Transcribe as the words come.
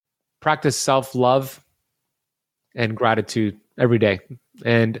practice self-love and gratitude every day.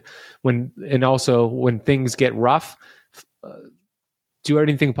 And also when things get rough, do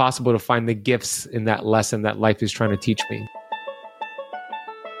anything possible to find the gifts in that lesson that life is trying to teach me.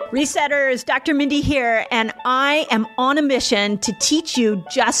 Resetters, Dr. Mindy here, and I am on a mission to teach you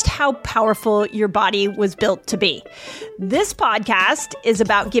just how powerful your body was built to be. This podcast is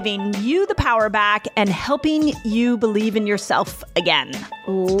about giving you the power back and helping you believe in yourself again.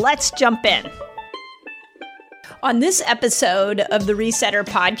 Let's jump in. On this episode of the Resetter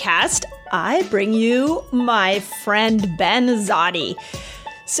podcast, I bring you my friend Ben Azadi.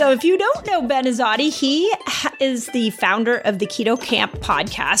 So if you don't know Ben Azadi, he is the founder of the Keto Camp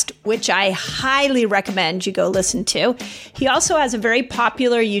podcast, which I highly recommend you go listen to. He also has a very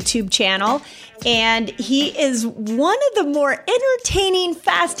popular YouTube channel, and he is one of the more entertaining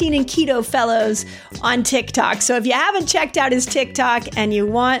fasting and keto fellows on TikTok. So if you haven't checked out his TikTok and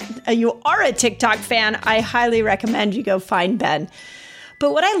you are a TikTok fan, I highly recommend you go find Ben.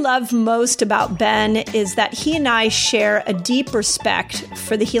 But what I love most about Ben is that he and I share a deep respect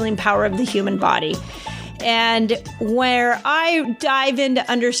for the healing power of the human body. And where I dive into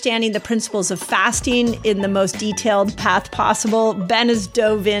understanding the principles of fasting in the most detailed path possible, Ben has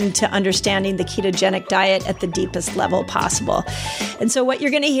dove into understanding the ketogenic diet at the deepest level possible. And so what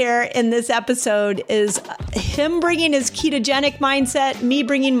you're going to hear in this episode is him bringing his ketogenic mindset, me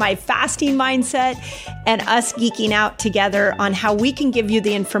bringing my fasting mindset, and us geeking out together on how we can give you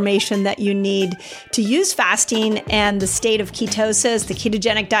the information that you need to use fasting and the state of ketosis, the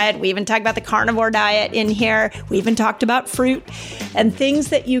ketogenic diet. We even talk about the carnivore diet in here. We even talked about fruit and things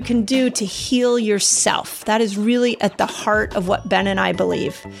that you can do to heal yourself. That is really at the heart of what Ben and I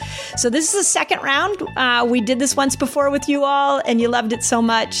believe. So this is the second round. We did this once before with you all, and you loved it so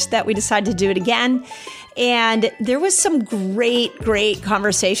much that we decided to do it again. And there was some great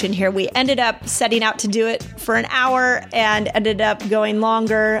conversation here. We ended up setting out to do it for an hour and ended up going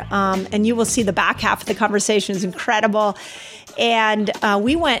longer. And you will see the back half of the conversation is incredible. And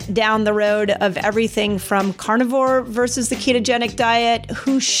we went down the road of everything from carnivore versus the ketogenic diet,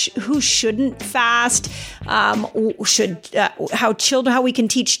 who shouldn't fast, how we can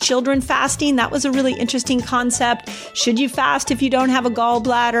teach children fasting. That was a really interesting concept. Should you fast if you don't have a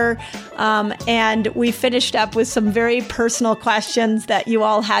gallbladder? And we finished up with some very personal questions that you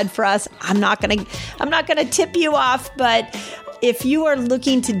all had for us. I'm not gonna tip you off, but if you are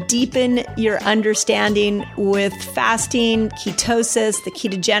looking to deepen your understanding with fasting, ketosis, the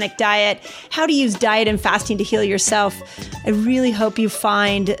ketogenic diet, how to use diet and fasting to heal yourself, I really hope you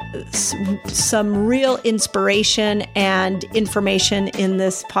find some real inspiration and information in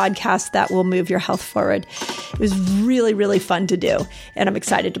this podcast that will move your health forward. It was really fun to do, and I'm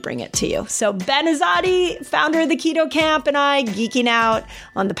excited to bring it to you. So Ben Azadi, founder of the Keto Camp, and I geeking out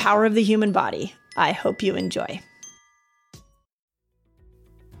on the power of the human body. I hope you enjoy.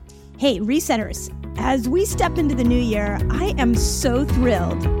 Hey, Resetters, as we step into the new year, I am so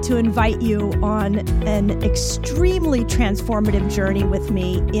thrilled to invite you on an extremely transformative journey with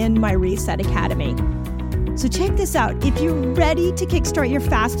me in my Reset Academy. So check this out. If you're ready to kickstart your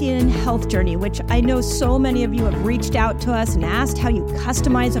fasting and health journey, which I know so many of you have reached out to us and asked how you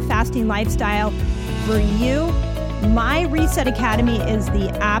customize a fasting lifestyle for you, my Reset Academy is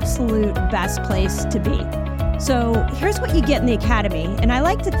the absolute best place to be. So here's what you get in the Academy, and I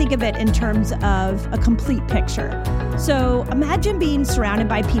like to think of it in terms of a complete picture. So imagine being surrounded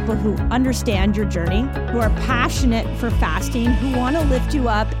by people who understand your journey, who are passionate for fasting, who want to lift you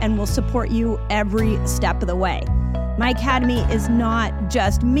up and will support you every step of the way. My Academy is not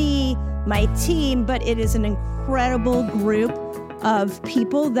just me, my team, but it is an incredible group of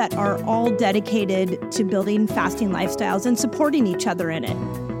people that are all dedicated to building fasting lifestyles and supporting each other in it.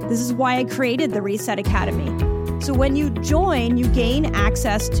 This is why I created the Reset Academy. So when you join, you gain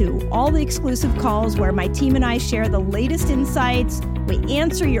access to all the exclusive calls where my team and I share the latest insights, we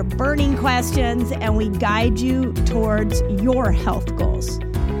answer your burning questions, and we guide you towards your health goals.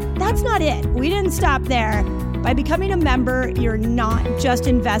 That's not it. We didn't stop there. By becoming a member, you're not just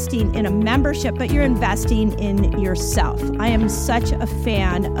investing in a membership, but you're investing in yourself. I am such a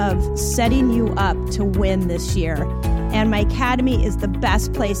fan of setting you up to win this year. And my Academy is the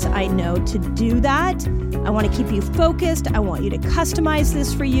best place I know to do that. I want to keep you focused. I want you to customize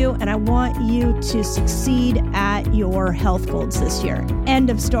this for you. And I want you to succeed at your health goals this year. End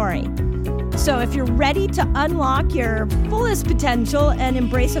of story. So if you're ready to unlock your fullest potential and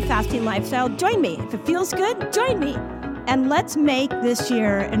embrace a fasting lifestyle, join me. If it feels good, join me. And let's make this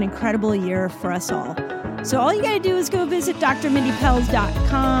year an incredible year for us all. So all you got to do is go visit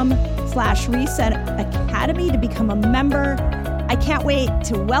drmindypelz.com/Reset Academy to become a member. I can't wait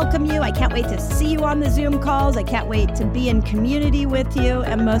to welcome you. I can't wait to see you on the Zoom calls. I can't wait to be in community with you.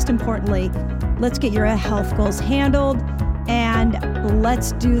 And most importantly, let's get your health goals handled and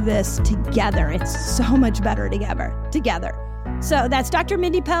let's do this together. It's so much better together. So that's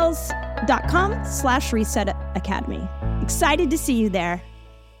drmindypells.com/Reset Academy. Excited to see you there.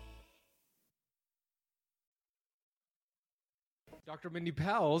 Dr. Mindy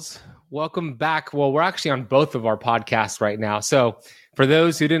Pelz, welcome back. Well, we're actually on both of our podcasts right now. So for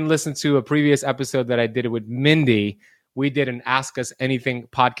those who didn't listen to a previous episode that I did with Mindy, we did an Ask Us Anything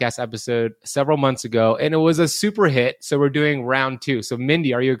podcast episode several months ago, and it was a super hit. So we're doing round 2. So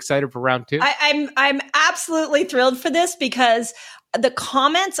Mindy, are you excited for round 2? I'm absolutely thrilled for this because the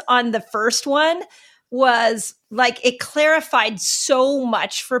comments on the first one was like, it clarified so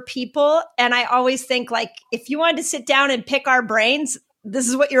much for people. And I always think, like, if you wanted to sit down and pick our brains, this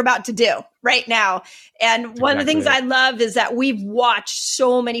is what you're about to do right now. And one of the things I love is that we've watched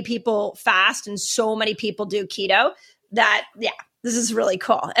so many people fast and so many people do keto that, this is really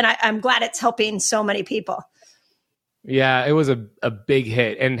cool. And I'm glad it's helping so many people. Yeah, it was a big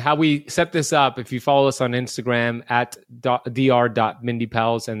hit. And how we set this up, if you follow us on Instagram at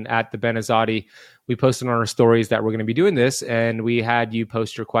dr.mindypelz and at the Ben Azadi, we posted on our stories that we're going to be doing this, and we had you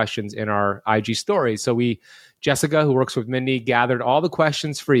post your questions in our IG stories. So Jessica, who works with Mindy, gathered all the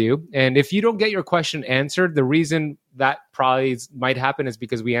questions for you. And if you don't get your question answered, the reason that probably might happen is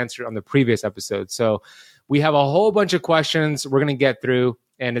because we answered on the previous episode. So we have a whole bunch of questions we're going to get through,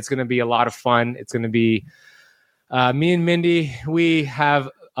 and it's going to be a lot of fun. It's going to be me and Mindy, we have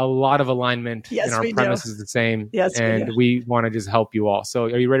a lot of alignment, and our premise is the same. Yes, and we want to just help you all. So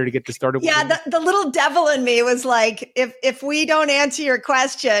are you ready to get this started? Yeah, the little devil in me was like, if we don't answer your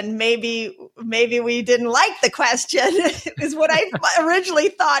question, maybe we didn't like the question is what I originally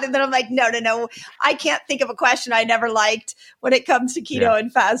thought. And then I'm like, no, I can't think of a question I never liked when it comes to keto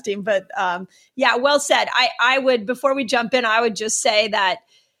and fasting. But well said. I would, before we jump in, I would just say that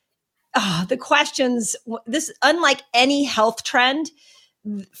the questions, this, unlike any health trend,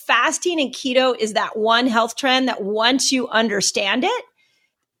 fasting and keto is that one health trend that once you understand it,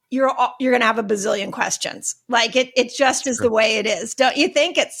 you're going to have a bazillion questions. Like it just is the way it is. Don't you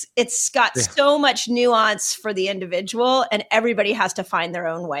think? It's got so much nuance for the individual, and everybody has to find their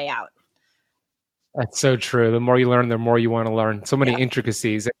own way out. That's so true. The more you learn, the more you want to learn. So many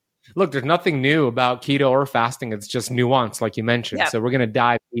intricacies. Look, there's nothing new about keto or fasting. It's just nuance, like you mentioned. Yeah. So we're going to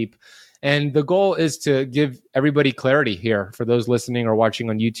dive deep. And the goal is to give everybody clarity here, for those listening or watching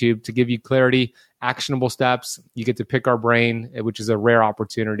on YouTube, to give you clarity, actionable steps. You get to pick our brain, which is a rare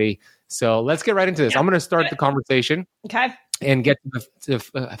opportunity. So let's get right into this. I'm going to start the conversation. Okay. And get to the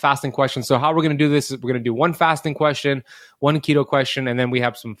fasting question. So how we're going to do this is we're going to do one fasting question, one keto question, and then we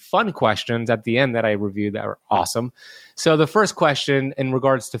have some fun questions at the end that I reviewed that are awesome. So the first question in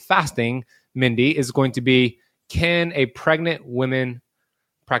regards to fasting, Mindy, is going to be, can a pregnant woman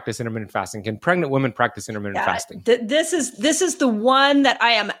practice intermittent fasting? Can pregnant women practice intermittent fasting? This is the one that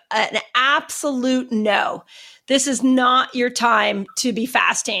I am an absolute no. This is not your time to be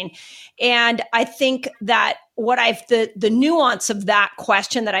fasting. And I think that the nuance of that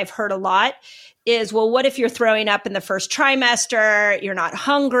question that I've heard a lot is, well, what if you're throwing up in the first trimester, you're not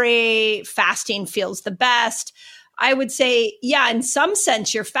hungry, fasting feels the best? I would say, in some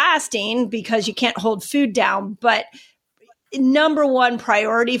sense you're fasting because you can't hold food down, but number one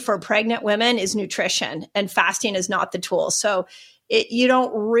priority for pregnant women is nutrition, and fasting is not the tool. So you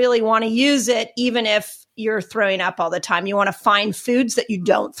don't really want to use it even if you're throwing up all the time. You want to find foods that you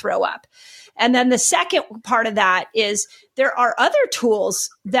don't throw up. And then the second part of that is there are other tools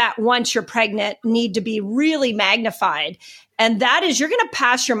that once you're pregnant need to be really magnified. And that is, you're going to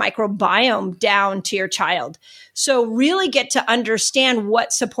pass your microbiome down to your child. So really get to understand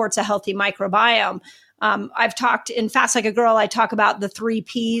what supports a healthy microbiome. I've talked in Fast Like a Girl, I talk about the 3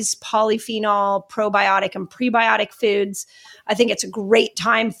 Ps, polyphenol, probiotic, and prebiotic foods. I think it's a great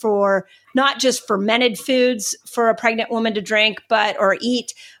time for not just fermented foods for a pregnant woman to drink or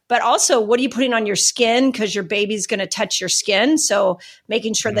eat, but also what are you putting on your skin? Because your baby's going to touch your skin. So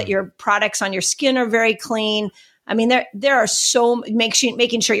making sure that your products on your skin are very clean. I mean, there are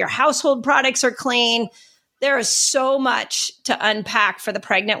making sure your household products are clean. There is so much to unpack for the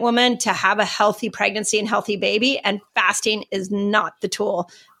pregnant woman to have a healthy pregnancy and healthy baby, and fasting is not the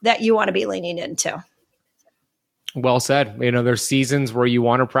tool that you want to be leaning into. Well said. There's seasons where you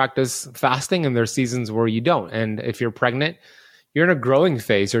want to practice fasting and there's seasons where you don't. And if you're pregnant, you're in a growing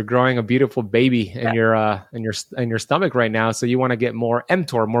phase. You're growing a beautiful baby in your stomach right now. So you want to get more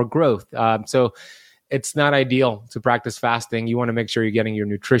mTOR, more growth. So it's not ideal to practice fasting. You want to make sure you're getting your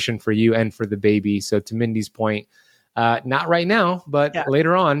nutrition for you and for the baby. So to Mindy's point, Not right now, but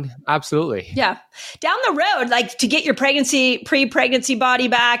later on, absolutely. Yeah. Down the road, like to get your pre-pregnancy body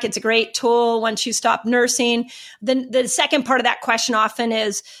back, it's a great tool once you stop nursing. Then the second part of that question often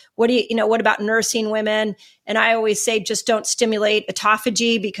is, what about nursing women? And I always say, just don't stimulate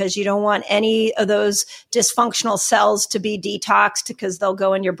autophagy, because you don't want any of those dysfunctional cells to be detoxed, because they'll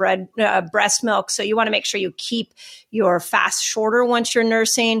go in your breast milk. So you want to make sure you keep your fast shorter once you're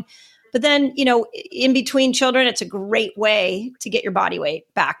nursing. But then, in between children, it's a great way to get your body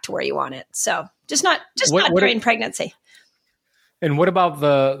weight back to where you want it. So not during pregnancy. And what about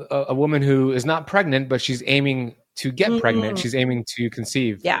a woman who is not pregnant, but she's aiming to get pregnant? She's aiming to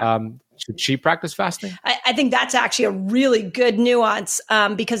conceive. Yeah. Should she practice fasting? I think that's actually a really good nuance,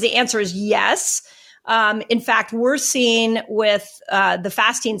 because the answer is yes. In fact, we're seeing with the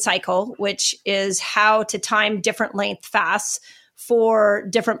fasting cycle, which is how to time different length fasts for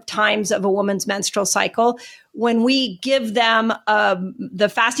different times of a woman's menstrual cycle. When we give them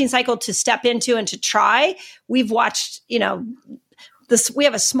the fasting cycle to step into and to try, we've watched, we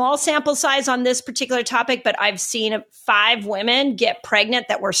have a small sample size on this particular topic, but I've seen 5 women get pregnant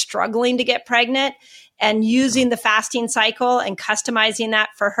that were struggling to get pregnant, and using the fasting cycle and customizing that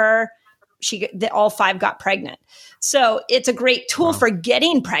for her, all 5 got pregnant. So it's a great tool for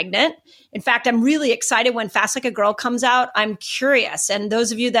getting pregnant. In fact, I'm really excited when Fast Like a Girl comes out. I'm curious. And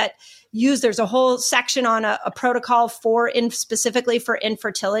those of you that there's a whole section on a protocol specifically for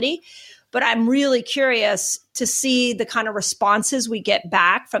infertility. But I'm really curious to see the kind of responses we get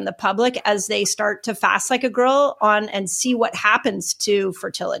back from the public as they start to fast like a girl and see what happens to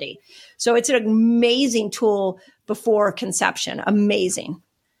fertility. So it's an amazing tool before conception. Amazing.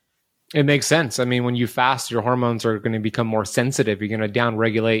 It makes sense. I mean, when you fast, your hormones are going to become more sensitive. You're going to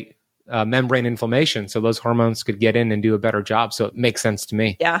downregulate membrane inflammation. So those hormones could get in and do a better job. So it makes sense to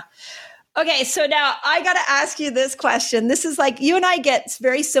me. Yeah. Okay. So now I got to ask you this question. This is like, you and I get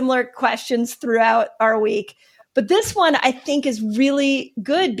very similar questions throughout our week, but this one I think is really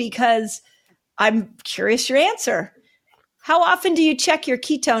good because I'm curious your answer. How often do you check your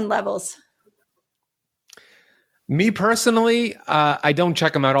ketone levels? Me personally, I don't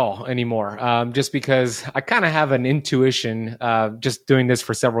check them at all anymore, just because I kind of have an intuition, just doing this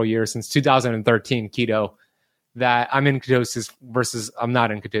for several years, since 2013 keto, that I'm in ketosis versus I'm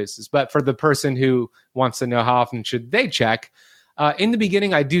not in ketosis. But for the person who wants to know how often should they check, in the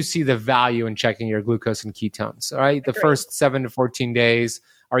beginning, I do see the value in checking your glucose and ketones. All right, the first 7 to 14 days,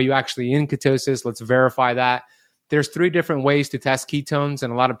 are you actually in ketosis? Let's verify that. There's 3 different ways to test ketones,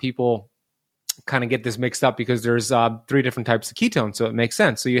 and a lot of people kind of get this mixed up because there's 3 different types of ketones. So it makes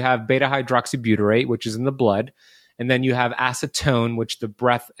sense. So you have beta hydroxybutyrate, which is in the blood. And then you have acetone, which the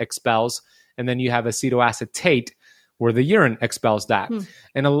breath expels. And then you have acetoacetate, where the urine expels that.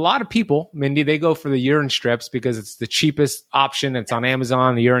 And a lot of people, Mindy, they go for the urine strips because it's the cheapest option. It's on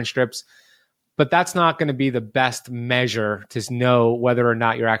Amazon, the urine strips. But that's not going to be the best measure to know whether or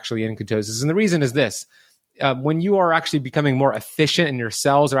not you're actually in ketosis. And the reason is this. When you are actually becoming more efficient and your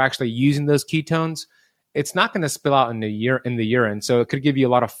cells are actually using those ketones, it's not going to spill out in the urine. So it could give you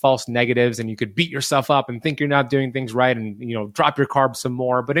a lot of false negatives, and you could beat yourself up and think you're not doing things right and drop your carbs some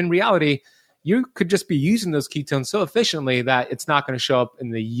more. But in reality, you could just be using those ketones so efficiently that it's not going to show up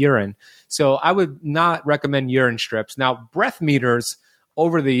in the urine. So I would not recommend urine strips. Now, breath meters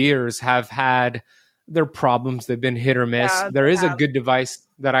over the years have had their problems. They've been hit or miss. Yeah, there is a good device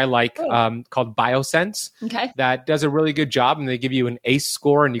that I like called BioSense that does a really good job, and they give you an ACE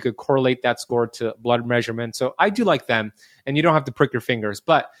score, and you could correlate that score to blood measurement. So I do like them, and you don't have to prick your fingers.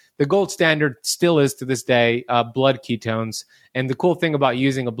 But the gold standard still is, to this day, blood ketones. And the cool thing about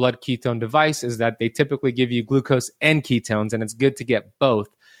using a blood ketone device is that they typically give you glucose and ketones, and it's good to get both.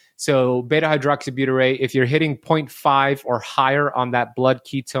 So beta hydroxybutyrate, if you're hitting 0.5 or higher on that blood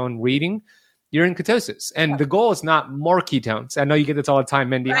ketone reading, you're in ketosis. And the goal is not more ketones. I know you get this all the time,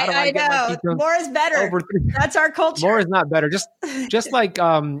 Mindy. Right, I know. More is better. That's our culture. More is not better. Just like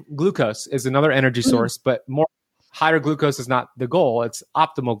glucose is another energy source, but higher glucose is not the goal. It's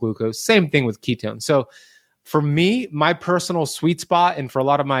optimal glucose. Same thing with ketones. So for me, my personal sweet spot, and for a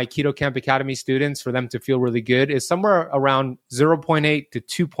lot of my Keto Camp Academy students, for them to feel really good, is somewhere around 0.8 to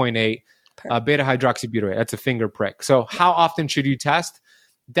 2.8 beta hydroxybutyrate. That's a finger prick. So how often should you test?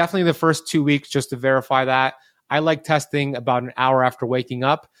 Definitely the first 2 weeks, just to verify that. I like testing about an hour after waking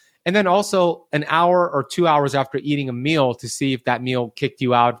up, and then also an hour or 2 hours after eating a meal to see if that meal kicked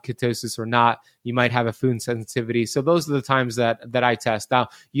you out of ketosis or not. You might have a food sensitivity. So those are the times that I test. Now,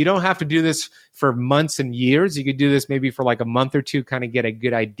 you don't have to do this for months and years. You could do this maybe for like a month or two, kind of get a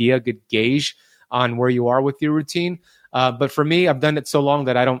good idea, good gauge on where you are with your routine. But for me, I've done it so long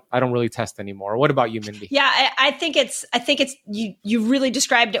that I don't really test anymore. What about you, Mindy? Yeah, I think it's you really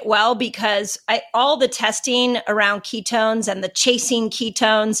described it well, because all the testing around ketones and the chasing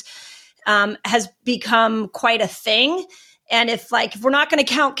ketones has become quite a thing. And if we're not going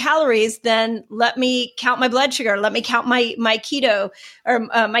to count calories, then let me count my blood sugar. Let me count my keto or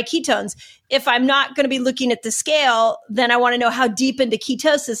my ketones. If I'm not going to be looking at the scale, then I want to know how deep into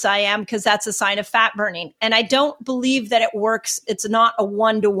ketosis I am, because that's a sign of fat burning. And I don't believe that it works. It's not a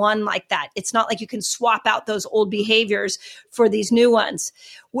 1-to-1 like that. It's not like you can swap out those old behaviors for these new ones.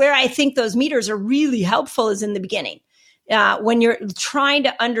 Where I think those meters are really helpful is in the beginning. When you're trying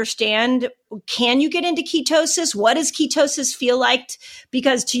to understand, can you get into ketosis? What does ketosis feel like?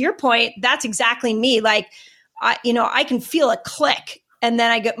 Because to your point, that's exactly me. I can feel a click, and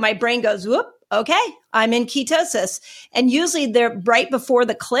then my brain goes, whoop, okay, I'm in ketosis. And usually right before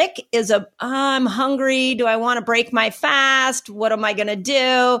the click is I'm hungry. Do I want to break my fast? What am I going to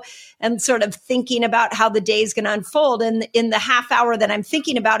do? And sort of thinking about how the day is going to unfold. And in the half hour that I'm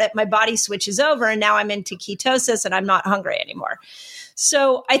thinking about it, my body switches over, and now I'm into ketosis and I'm not hungry anymore.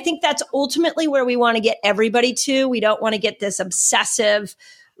 So I think that's ultimately where we want to get everybody to. We don't want to get this obsessive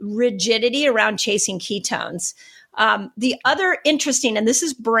rigidity around chasing ketones. The other interesting, and this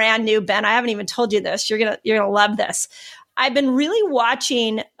is brand new, Ben, I haven't even told you this. You're gonna love this. I've been really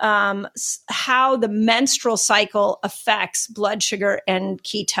watching how the menstrual cycle affects blood sugar and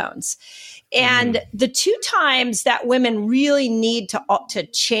ketones. And the two times that women really need to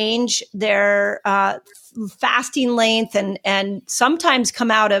change their fasting length and sometimes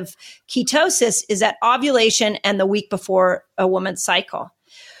come out of ketosis is at ovulation and the week before a woman's cycle.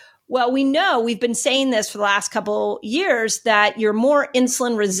 Well, we know, we've been saying this for the last couple years, that you're more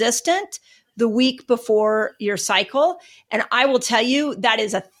insulin resistant the week before your cycle. And I will tell you, that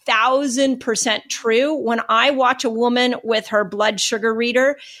is 1,000% true. When I watch a woman with her blood sugar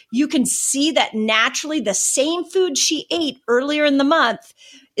reader, you can see that naturally the same food she ate earlier in the month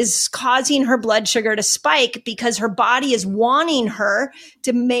is causing her blood sugar to spike, because her body is wanting her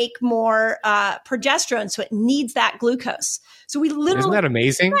to make more progesterone. So it needs that glucose. So we literally— Isn't that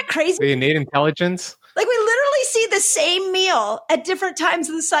amazing? Isn't that crazy? The innate intelligence. We literally see the same meal at different times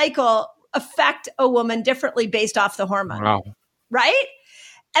of the cycle affect a woman differently based off the hormone. Wow. Right?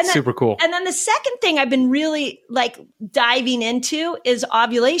 And then, super cool. And then the second thing I've been really diving into is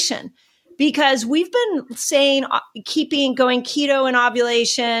ovulation, because we've been saying going keto in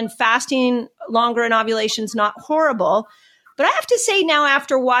ovulation, fasting longer in ovulation is not horrible. But I have to say now,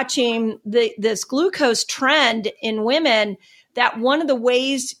 after watching this glucose trend in women, that one of the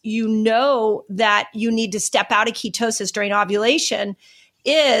ways you know that you need to step out of ketosis during ovulation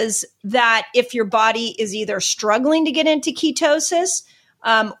is that if your body is either struggling to get into ketosis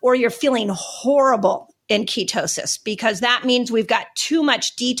or you're feeling horrible in ketosis, because that means we've got too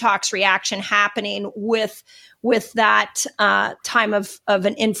much detox reaction happening with that time of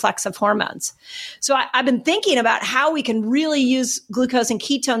an influx of hormones. So I've been thinking about how we can really use glucose and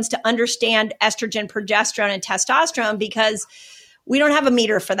ketones to understand estrogen, progesterone, and testosterone, because we don't have a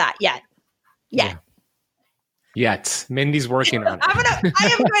meter for that yet. Yeah. Yet. Mindy's working on it. I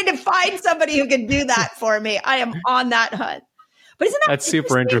am going to find somebody who can do that for me. I am on that hunt. But isn't that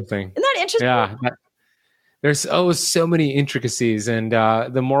super interesting? Isn't that interesting? Yeah. There's so many intricacies, and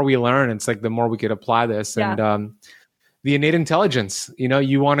the more we learn, it's the more we could apply this. Yeah. And the innate intelligence,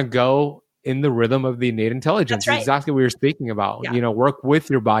 you want to go in the rhythm of the innate intelligence. That's right. Exactly what you're speaking about. Yeah. Work with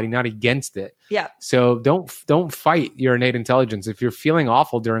your body, not against it. Yeah. So don't fight your innate intelligence. If you're feeling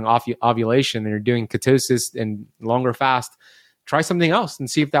awful during ovulation and you're doing ketosis and longer fast, try something else and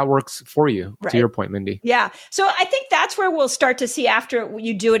see if that works for you. Right. To your point, Mindy. Yeah. So I think that's where we'll start to see, after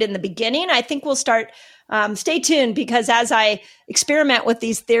you do it in the beginning, I think we'll start, stay tuned, because as I experiment with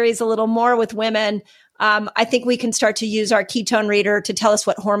these theories a little more with women, I think we can start to use our ketone reader to tell us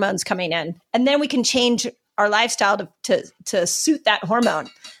what hormone's coming in. And then we can change our lifestyle to suit that hormone.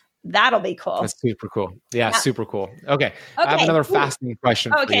 That'll be cool. That's super cool. Yeah, super cool. Okay. I have another fasting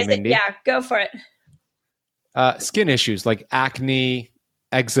question for you, Mindy. Yeah, go for it. Skin issues like acne,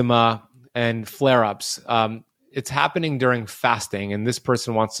 eczema, and flare-ups. It's happening during fasting, and this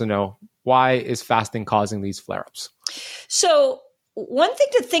person wants to know, why is fasting causing these flare-ups? So one thing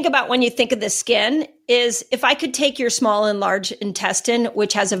to think about when you think of the skin is, if I could take your small and large intestine,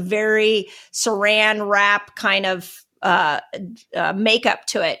 which has a very saran wrap kind of makeup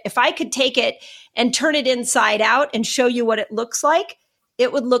to it, if I could take it and turn it inside out and show you what it looks like,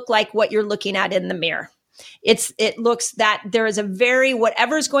 it would look like what you're looking at in the mirror. It looks that there is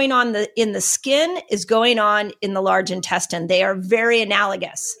whatever's going on in the skin is going on in the large intestine. They are very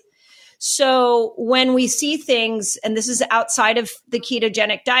analogous. So when we see things, and this is outside of the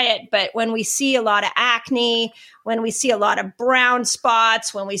ketogenic diet, but when we see a lot of acne, when we see a lot of brown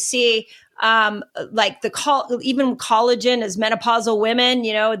spots, when we see like even collagen as menopausal women,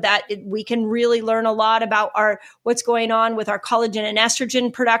 we can really learn a lot about what's going on with our collagen and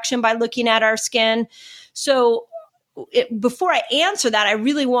estrogen production by looking at our skin. So before I answer that, I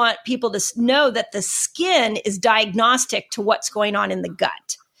really want people to know that the skin is diagnostic to what's going on in the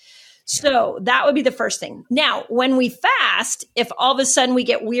gut. So that would be the first thing. Now, when we fast, if all of a sudden we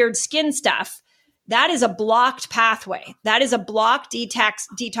get weird skin stuff, that is a blocked pathway. That is a blocked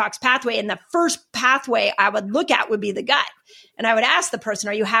detox pathway. And the first pathway I would look at would be the gut. And I would ask the person,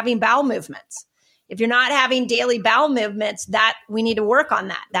 are you having bowel movements? If you're not having daily bowel movements, that we need to work on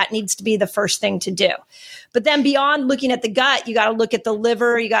that. That needs to be the first thing to do. But then beyond looking at the gut, you got to look at the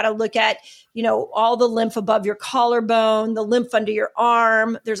liver. You got to look at, all the lymph above your collarbone, the lymph under your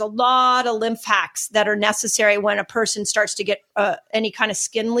arm. There's a lot of lymph hacks that are necessary when a person starts to get any kind of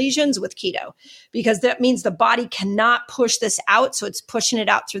skin lesions with keto, because that means the body cannot push this out. So it's pushing it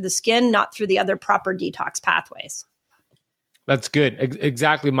out through the skin, not through the other proper detox pathways. That's good.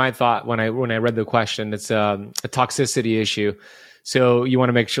 Exactly my thought when I read the question. It's a toxicity issue. So you want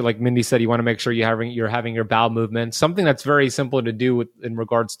to make sure, like Mindy said, you want to make sure you're having your bowel movements. Something that's very simple to do in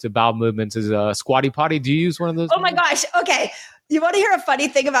regards to bowel movements is a squatty potty. Do you use one of those? Oh my gosh. Okay. You want to hear a funny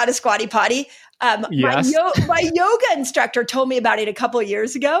thing about a squatty potty? Yes. My yoga instructor told me about it a couple of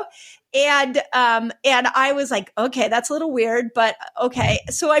years ago. And I was like, okay, that's a little weird, but okay.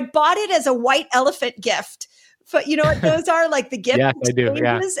 So I bought it as a white elephant gift. But you know what those are, like the gift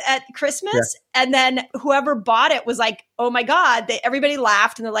exchanges at Christmas. Yeah. And then whoever bought it was like, oh my God, everybody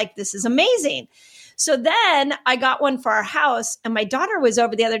laughed and they're like, this is amazing. So then I got one for our house and my daughter was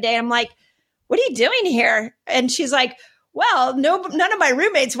over the other day. And I'm like, what are you doing here? And she's like, well, none of my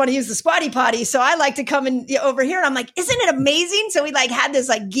roommates want to use the squatty potty. So I like to come over here. And I'm like, isn't it amazing? So we had this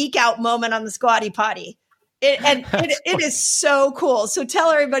geek out moment on the squatty potty. It is so cool. So tell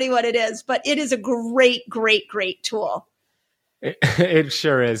everybody what it is, but it is a great, great, great tool. It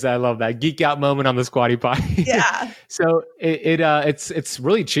sure is. I love that geek out moment on the squatty potty. Yeah. So it's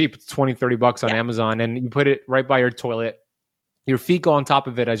really cheap. It's $20-$30 on Amazon, and you put it right by your toilet. Your feet go on top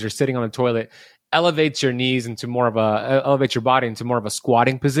of it as you're sitting on the toilet. Elevates your knees into elevates your body into more of a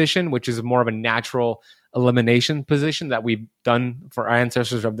squatting position, which is more of a natural elimination position that we've done for our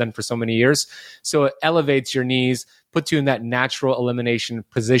ancestors have done for so many years. So it elevates your knees, puts you in that natural elimination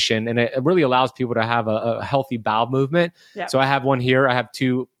position, and it really allows people to have a healthy bowel movement. Yeah. So I have one here. I have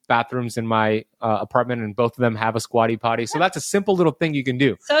 2 bathrooms in my apartment, and both of them have a squatty potty. So that's a simple little thing you can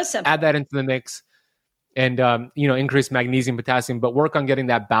do. So simple. Add that into the mix. And, increase magnesium, potassium, but work on getting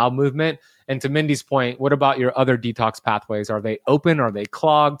that bowel movement. And to Mindy's point, what about your other detox pathways? Are they open? Are they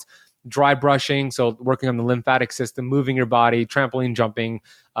clogged? Dry brushing, so working on the lymphatic system, moving your body, trampoline jumping,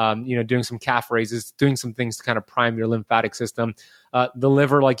 doing some calf raises, doing some things to kind of prime your lymphatic system. The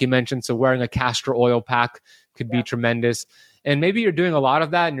liver, like you mentioned, so wearing a castor oil pack could be tremendous. And maybe you're doing a lot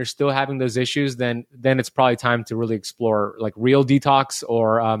of that and you're still having those issues, then it's probably time to really explore like real detox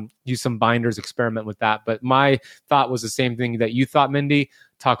or use some binders, experiment with that. But my thought was the same thing that you thought, Mindy,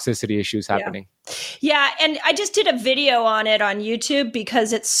 toxicity issues happening. Yeah. And I just did a video on it on YouTube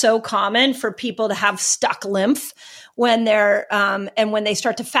because it's so common for people to have stuck lymph when they're, and when they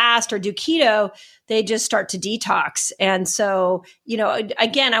start to fast or do keto, they just start to detox. And so,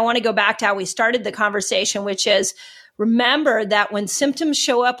 again, I want to go back to how we started the conversation, which is, remember that when symptoms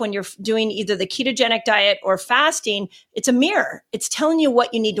show up when you're doing either the ketogenic diet or fasting, it's a mirror. It's telling you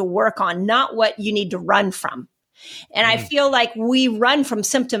what you need to work on, not what you need to run from. And I feel like we run from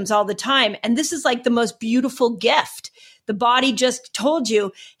symptoms all the time. And this is like the most beautiful gift. The body just told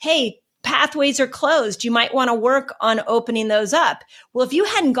you, hey, pathways are closed. You might want to work on opening those up. Well, if you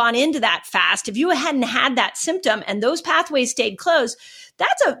hadn't gone into that fast, if you hadn't had that symptom and those pathways stayed closed,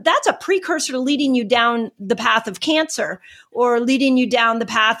 that's a precursor to leading you down the path of cancer or leading you down the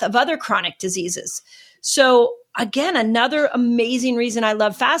path of other chronic diseases. So again, another amazing reason I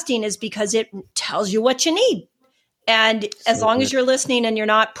love fasting is because it tells you what you need. And as long as you're listening and you're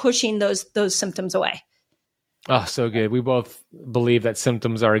not pushing those symptoms away. Oh, so good. We both believe that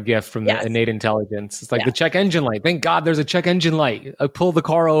symptoms are a gift from the innate intelligence. It's like the check engine light. Thank God there's a check engine light. Pull the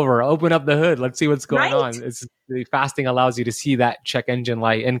car over, open up the hood. Let's see what's going on. The fasting allows you to see that check engine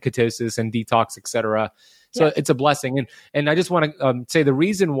light and ketosis and detox, etc. So it's a blessing. And I just want to say the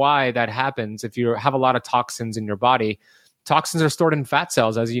reason why that happens, if you have a lot of toxins in your body, toxins are stored in fat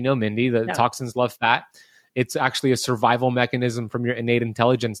cells, as you know, Mindy. The toxins love fat. It's actually a survival mechanism from your innate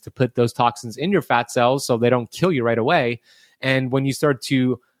intelligence to put those toxins in your fat cells so they don't kill you right away. And when you start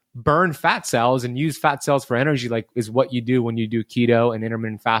to burn fat cells and use fat cells for energy, like is what you do when you do keto and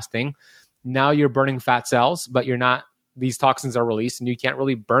intermittent fasting. Now you're burning fat cells, but you're not, these toxins are released and you can't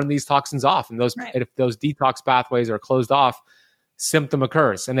really burn these toxins off. And if those detox pathways are closed off, symptom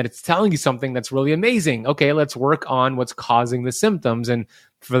occurs. And then it's telling you something that's really amazing. Okay, let's work on what's causing the symptoms. And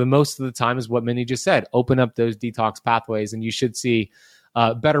for the most of the time is what Mindy just said, open up those detox pathways and you should see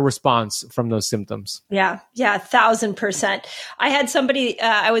better response from those symptoms. Yeah, 1,000%. I had somebody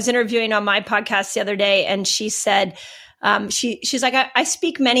I was interviewing on my podcast the other day, and she said, she's like, I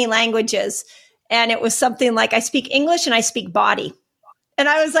speak many languages. And it was something like, I speak English and I speak body. And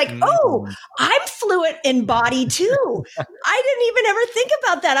I was like, oh, I'm fluent in body too. I didn't even ever think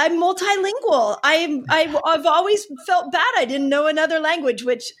about that. I'm multilingual. I've always felt bad. I didn't know another language,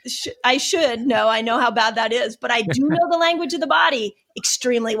 which I should know. I know how bad that is, but I do know the language of the body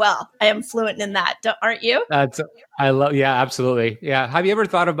extremely well. I am fluent in that. Aren't you? Yeah, absolutely. Yeah. Have you ever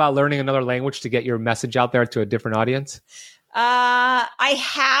thought about learning another language to get your message out there to a different audience? I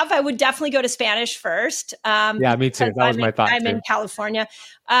have. I would definitely go to Spanish first. Yeah, me too. That was my thought. I'm in California.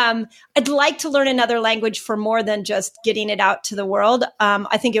 I'd like to learn another language for more than just getting it out to the world.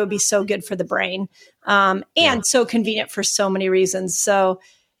 I think it would be so good for the brain, and so convenient for so many reasons. So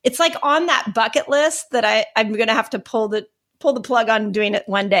it's like on that bucket list that I'm going to have to pull the plug on doing it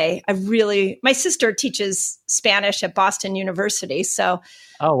one day. My sister teaches Spanish at Boston University. So,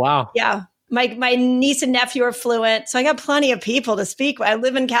 oh, wow. Yeah. My niece and nephew are fluent, so I got plenty of people to speak with. I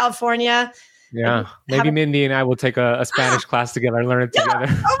live in California. Yeah, maybe Mindy and I will take a Spanish class together and learn it together. Oh my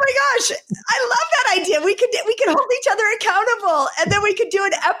gosh, I love that idea. We could hold each other accountable, and then we could do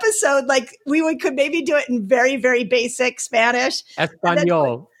an episode like we could maybe do it in very, very basic Spanish.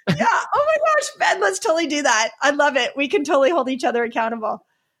 Espanol. Yeah. Oh my gosh, Ben, let's totally do that. I love it. We can totally hold each other accountable.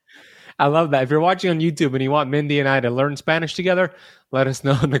 I love that. If you're watching on YouTube and you want Mindy and I to learn Spanish together, let us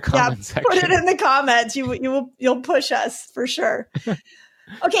know in the comment section. Put it in the comments. You'll push us for sure.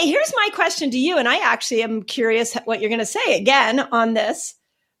 Okay, here's my question to you, and I actually am curious what you're going to say again on this.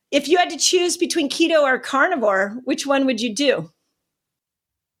 If you had to choose between keto or carnivore, which one would you do?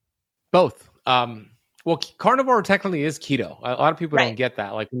 Both. Well, carnivore technically is keto. A lot of people don't get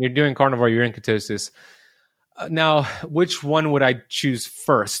that. Like when you're doing carnivore, you're in ketosis. Now, which one would I choose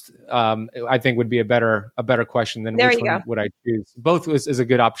first? I think would be a better question than which one would I choose. Both is a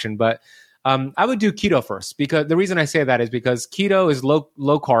good option, but I would do keto first, because the reason I say that is because keto is low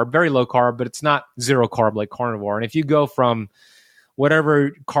carb, very low carb, but it's not zero carb like carnivore. And if you go from whatever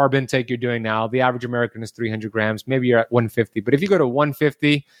carb intake you're doing now, the average American is 300 grams, maybe you're at 150. But if you go to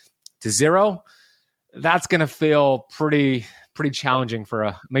 150 to zero, that's going to feel pretty challenging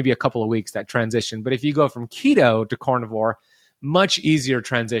for maybe a couple of weeks, that transition. But if you go from keto to carnivore, much easier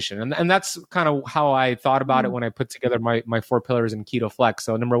transition. And that's kind of how I thought about it when I put together my 4 pillars in Keto Flex.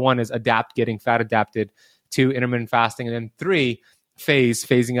 So number 1 is adapt, getting fat adapted. 2, intermittent fasting. And then 3,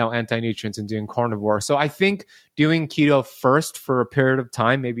 phasing out anti-nutrients and doing carnivore. So I think doing keto first for a period of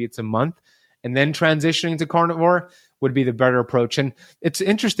time, maybe it's a month, and then transitioning to carnivore would be the better approach. And it's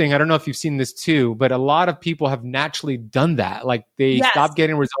interesting. I don't know if you've seen this too, but a lot of people have naturally done that. Like they stop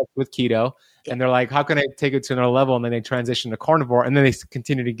getting results with keto and they're like, how can I take it to another level? And then they transition to carnivore and then they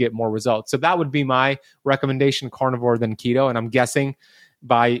continue to get more results. So that would be my recommendation, carnivore than keto. And I'm guessing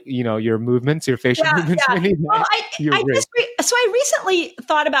by, your movements, your facial movements. Yeah. Well, I recently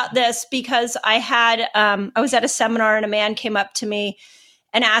thought about this because I was at a seminar and a man came up to me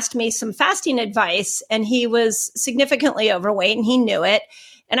and asked me some fasting advice, and he was significantly overweight and he knew it.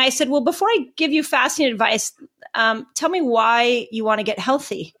 And I said, well, before I give you fasting advice, tell me why you want to get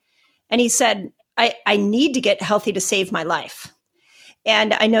healthy. And he said, I need to get healthy to save my life.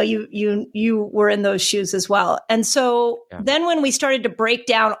 And I know you were in those shoes as well. And so then when we started to break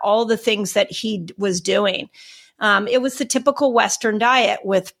down all the things that he was doing, it was the typical Western diet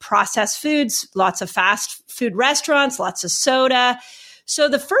with processed foods, lots of fast food restaurants, lots of soda. So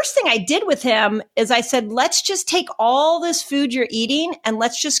the first thing I did with him is I said, let's just take all this food you're eating and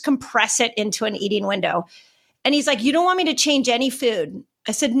let's just compress it into an eating window. And he's like, you don't want me to change any food?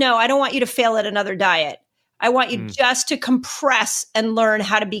 I said, no, I don't want you to fail at another diet. I want you just to compress and learn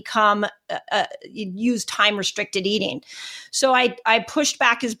how to become, use time restricted eating. So I pushed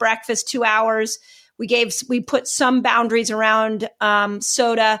back his breakfast 2 hours. We put some boundaries around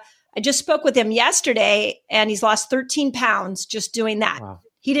soda. I just spoke with him yesterday and he's lost 13 pounds just doing that. Wow.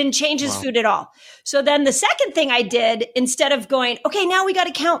 He didn't change his food at all. So then the second thing I did, instead of going, okay, now we got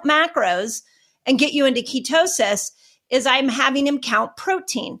to count macros and get you into ketosis, is I'm having him count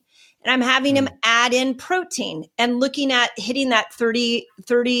protein. and I'm having him add in protein and looking at hitting that 30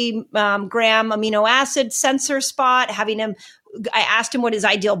 gram amino acid sensor spot, I asked him what his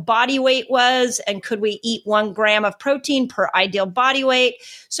ideal body weight was and could we eat 1 gram of protein per ideal body weight.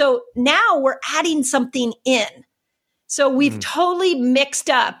 So now we're adding something in. So we've totally mixed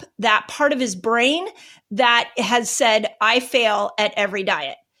up that part of his brain that has said, I fail at every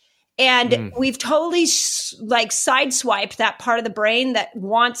diet. And we've totally sideswiped that part of the brain that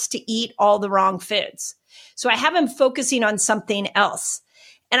wants to eat all the wrong foods. So I have him focusing on something else.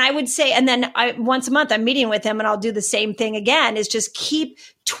 And I would say, and then once a month I'm meeting with him and I'll do the same thing again, is just keep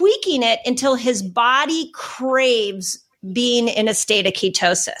tweaking it until his body craves being in a state of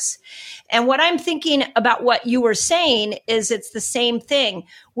ketosis. And what I'm thinking about what you were saying is it's the same thing.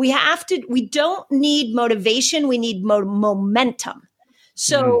 We don't need motivation. We need momentum.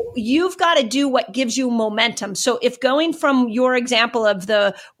 So you've got to do what gives you momentum. So if going from your example of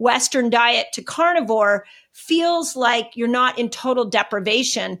the Western diet to carnivore feels like you're not in total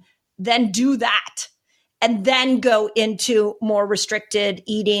deprivation, then do that. And then go into more restricted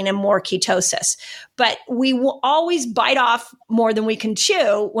eating and more ketosis. But we will always bite off more than we can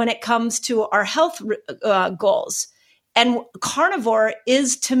chew when it comes to our health goals. And carnivore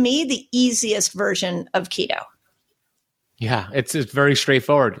is, to me, the easiest version of keto. Yeah, it's very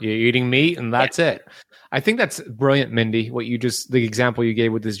straightforward. You're eating meat and that's it. I think that's brilliant, Mindy, the example you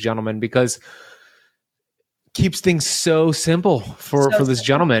gave with this gentleman, because keeps things so simple for this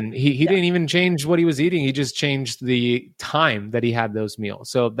gentleman. He didn't even change what he was eating. He just changed the time that he had those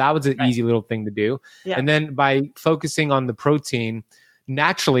meals. So that was an easy little thing to do. Yeah. And then by focusing on the protein,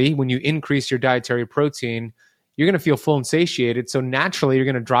 naturally, when you increase your dietary protein, you're going to feel full and satiated. So naturally, you're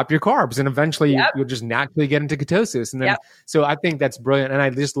going to drop your carbs and eventually you'll just naturally get into ketosis. And then, so I think that's brilliant. And I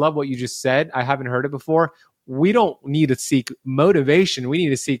just love what you just said. I haven't heard it before. We don't need to seek motivation. We need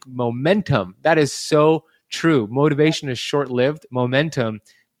to seek momentum. That is so true. Motivation is short-lived. Momentum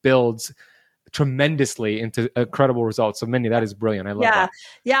builds tremendously into incredible results. So Mindy, that is brilliant. I love that.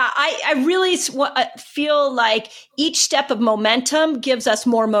 Yeah. I really feel like each step of momentum gives us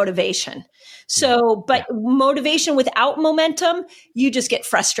more motivation. So, but motivation without momentum, you just get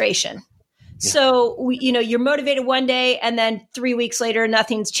frustration. So, you're motivated one day and then 3 weeks later,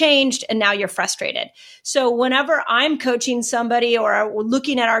 nothing's changed. And now you're frustrated. So whenever I'm coaching somebody or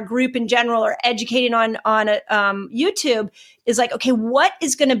looking at our group in general or educating on YouTube is like, okay, what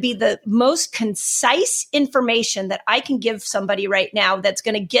is going to be the most concise information that I can give somebody right now that's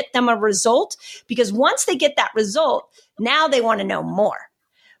going to get them a result? Because once they get that result, now they want to know more.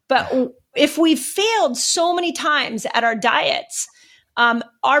 But if we've failed so many times at our diets,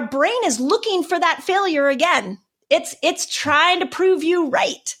 our brain is looking for that failure again. It's trying to prove you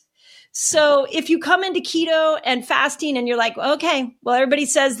right. So if you come into keto and fasting and you're like, okay, well, everybody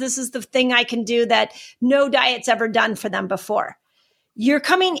says this is the thing I can do that no diet's ever done for them before. You're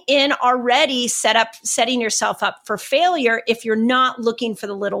coming in already setting yourself up for failure if you're not looking for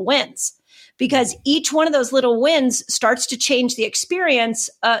the little wins. Because each one of those little wins starts to change the experience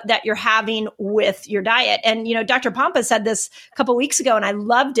that you're having with your diet. And, Dr. Pompa said this a couple of weeks ago, and I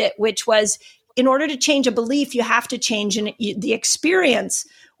loved it, which was in order to change a belief, you have to change the experience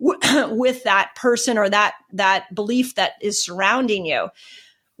with that person or that belief that is surrounding you.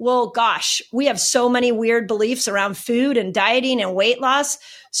 Well, gosh, we have so many weird beliefs around food and dieting and weight loss.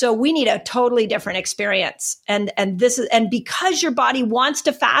 So we need a totally different experience. And because your body wants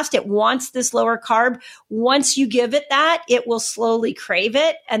to fast, it wants this lower carb. Once you give it that, it will slowly crave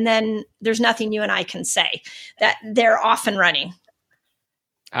it. And then there's nothing you and I can say that they're off and running.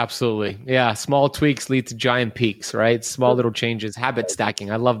 Absolutely. Yeah. Small tweaks lead to giant peaks, right? Small little changes, habit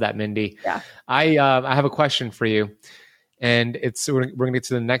stacking. I love that, Mindy. Yeah. I have a question for you. And we're going to get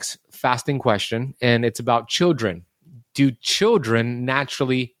to the next fasting question, and it's about children. Do children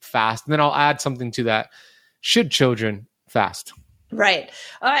naturally fast? And then I'll add something to that. Should children fast? Right.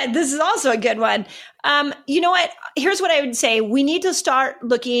 This is also a good one. You know what? Here's what I would say. We need to start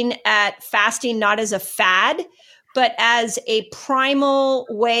looking at fasting not as a fad, but as a primal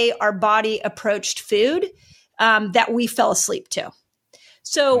way our body approached food that we fell asleep to.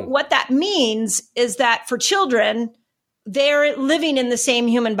 So what that means is that for children, they're living in the same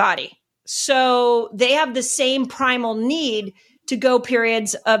human body. So they have the same primal need to go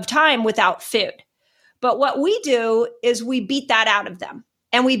periods of time without food. But what we do is we beat that out of them.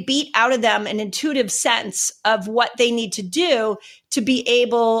 And we beat out of them an intuitive sense of what they need to do to be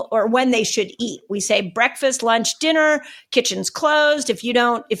able, or when they should eat. We say breakfast, lunch, dinner, kitchen's closed. If you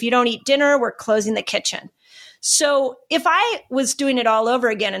don't eat dinner, we're closing the kitchen. So if I was doing it all over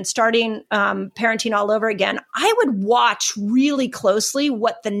again and starting parenting all over again, I would watch really closely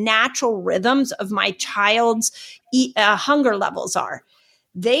what the natural rhythms of my child's hunger levels are.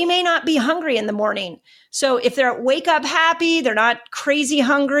 They may not be hungry in the morning. So if they're wake up happy, they're not crazy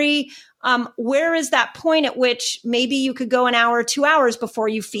hungry, where is that point at which maybe you could go an hour, 2 hours before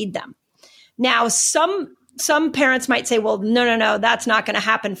you feed them? Now, some parents might say, well, no, that's not going to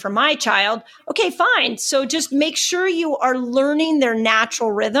happen for my child. Okay, fine. So just make sure you are learning their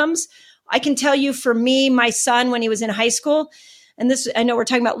natural rhythms. I can tell you for me, my son, when he was in high school, and this, I know we're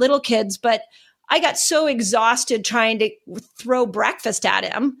talking about little kids, but I got so exhausted trying to throw breakfast at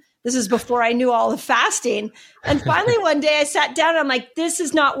him. This is before I knew all the fasting. And finally, one day I sat down and I'm like, this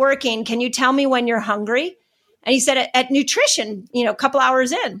is not working. Can you tell me when you're hungry? And he said, at nutrition, a couple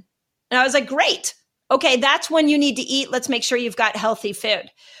hours in. And I was like, great. Okay, that's when you need to eat. Let's make sure you've got healthy food.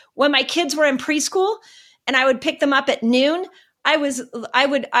 When my kids were in preschool and I would pick them up at noon, I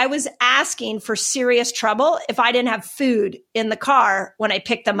was asking for serious trouble if I didn't have food in the car when I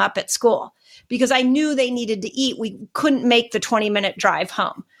picked them up at school, because I knew they needed to eat. We couldn't make the 20-minute drive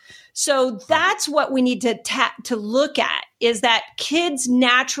home. So that's what we need to look at, is that kids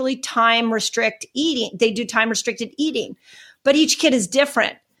naturally time restrict eating. They do time restricted eating, but each kid is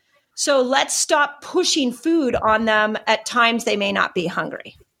different. So let's stop pushing food on them at times they may not be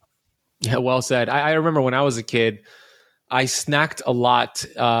hungry. Yeah, well said. I remember when I was a kid, I snacked a lot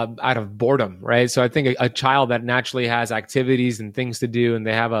out of boredom, right? So I think a child that naturally has activities and things to do and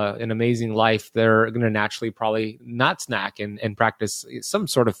they have an amazing life, they're going to naturally probably not snack and practice some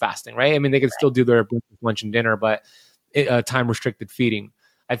sort of fasting, right? I mean, they could still do their lunch and dinner, but time-restricted feeding.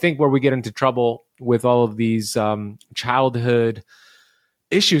 I think where we get into trouble with all of these childhood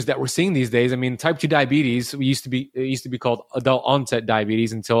issues that we're seeing these days. I mean, type 2 diabetes, it used to be called adult onset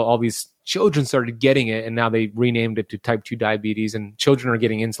diabetes until all these children started getting it, and now they renamed it to type 2 diabetes, and children are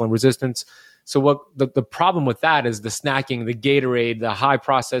getting insulin resistance. So what the problem with that is the snacking, the Gatorade, the high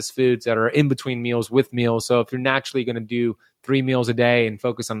processed foods that are in between meals with meals. So if you're naturally going to do 3 meals a day and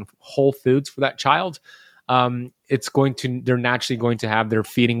focus on whole foods for that child, they're naturally going to have their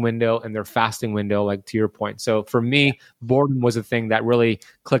feeding window and their fasting window, like to your point. So for me, boredom was a thing that really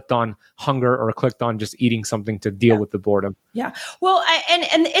clicked on hunger or clicked on just eating something to deal with the boredom. Yeah. Well,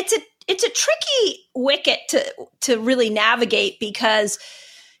 and it's a tricky wicket to really navigate, because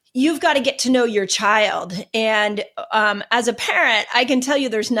you've got to get to know your child. And as a parent, I can tell you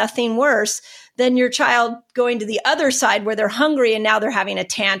there's nothing worse than your child going to the other side where they're hungry and now they're having a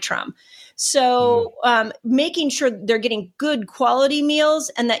tantrum. So making sure they're getting good quality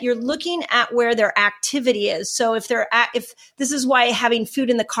meals and that you're looking at where their activity is. So if this is why having food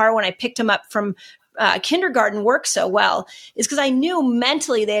in the car when I picked them up from kindergarten worked so well, is because I knew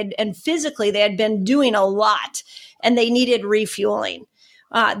mentally and physically they had been doing a lot and they needed refueling.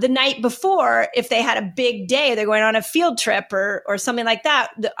 The night before, if they had a big day, they're going on a field trip or something like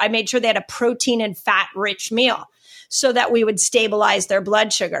that, I made sure they had a protein and fat rich meal so that we would stabilize their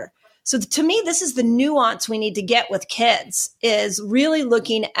blood sugar. So to me, this is the nuance we need to get with kids, is really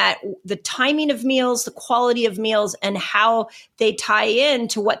looking at the timing of meals, the quality of meals, and how they tie in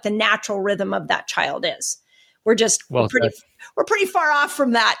to what the natural rhythm of that child is. We're pretty far off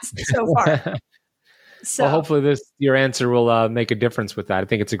from that so far. So well, hopefully your answer will make a difference with that. I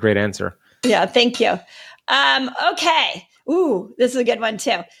think it's a great answer. Yeah, thank you. Okay. Ooh, this is a good one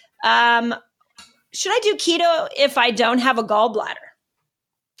too. Should I do keto if I don't have a gallbladder?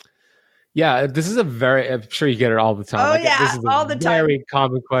 Yeah, this is I'm sure you get it all the time. Oh, yeah, this is all the time. Very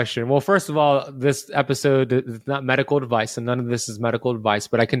common question. Well, first of all, this episode is not medical advice, and none of this is medical advice,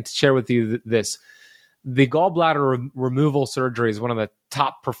 but I can share with you this. The gallbladder removal surgery is one of the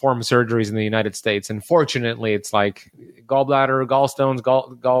top performed surgeries in the United States. And fortunately, it's like gallbladder, gallstones,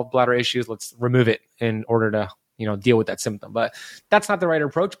 gallbladder issues, let's remove it in order to deal with that symptom. But that's not the right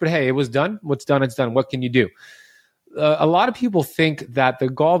approach. But hey, it was done. What's done, it's done. What can you do? A lot of people think that the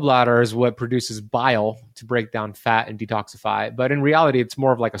gallbladder is what produces bile to break down fat and detoxify. But in reality, it's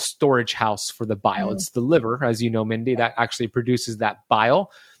more of like a storage house for the bile. It's the liver, as you know, Mindy, that actually produces that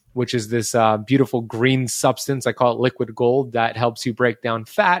bile, which is this beautiful green substance. I call it liquid gold, that helps you break down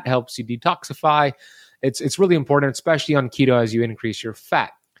fat, helps you detoxify. It's really important, especially on keto, as you increase your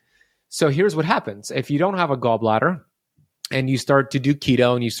fat. So here's what happens. If you don't have a gallbladder and you start to do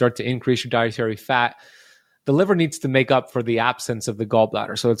keto and you start to increase your dietary fat, the liver needs to make up for the absence of the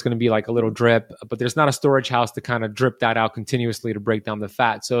gallbladder. So it's going to be like a little drip, but there's not a storage house to kind of drip that out continuously to break down the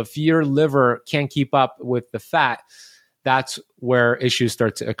fat. So if your liver can't keep up with the fat, that's where issues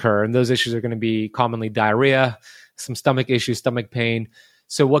start to occur. And those issues are going to be commonly diarrhea, some stomach issues, stomach pain.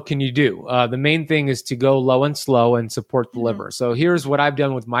 So what can you do? The main thing is to go low and slow and support the liver. So here's what I've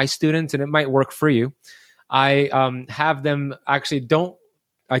done with my students, and it might work for you. I have them actually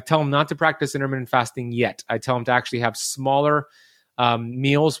I tell them not to practice intermittent fasting yet. I tell them to actually have smaller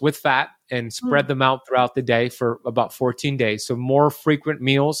meals with fat and spread them out throughout the day for about 14 days. So more frequent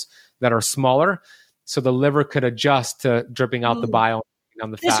meals that are smaller, so the liver could adjust to dripping out the bile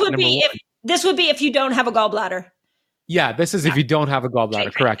on the fat. This would be if you don't have a gallbladder. Yeah, this is if you don't have a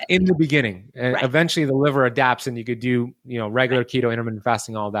gallbladder, correct. In the beginning. And eventually the liver adapts and you could do, regular keto, intermittent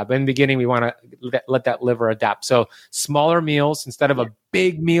fasting, all that. But in the beginning, we want to let that liver adapt. So smaller meals, instead of a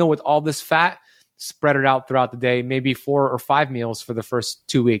big meal with all this fat, spread it out throughout the day, maybe 4 or 5 meals for the first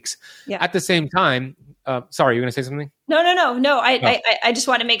 2 weeks. Yeah. At the same time, sorry, you going to say something? No. I just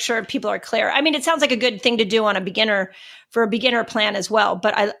want to make sure people are clear. I mean, it sounds like a good thing to do on a beginner plan as well.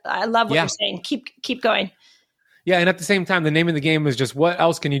 But I love what you're saying. Keep going. Yeah. And at the same time, the name of the game is just what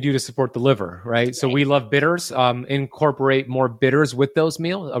else can you do to support the liver, right? So we love bitters. Incorporate more bitters with those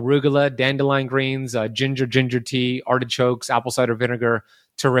meals. Arugula, dandelion greens, ginger tea, artichokes, apple cider vinegar.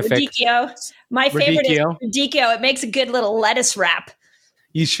 Terrific. Radicchio. My favorite is radicchio. It makes a good little lettuce wrap.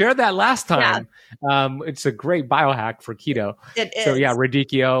 You shared that last time. Yeah. It's a great biohack for keto. It is. So yeah,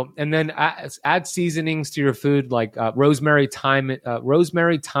 radicchio. And then add seasonings to your food like rosemary, thyme,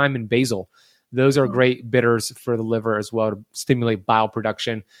 and basil. Those are great bitters for the liver as well to stimulate bile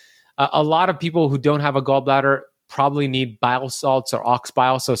production. A lot of people who don't have a gallbladder probably need bile salts or ox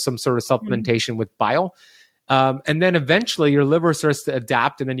bile, so some sort of supplementation with bile. And then eventually your liver starts to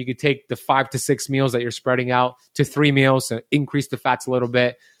adapt, and then you could take the 5 to 6 meals that you're spreading out to 3 meals to increase the fats a little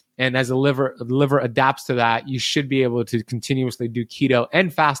bit. And as the liver adapts to that, you should be able to continuously do keto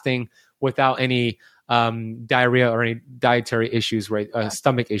and fasting without any diarrhea or any dietary issues, right?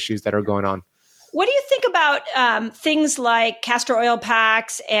 Stomach issues that are going on. What do you think about things like castor oil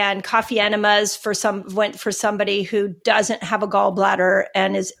packs and coffee enemas for somebody who doesn't have a gallbladder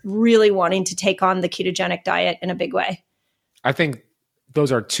and is really wanting to take on the ketogenic diet in a big way? I think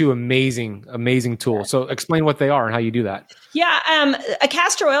those are 2 amazing tools. So explain what they are and how you do that. Yeah, a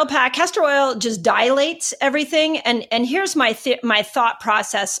castor oil pack. Castor oil just dilates everything. And here's my thought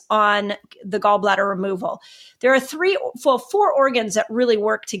process on the gallbladder removal. There are 4 organs that really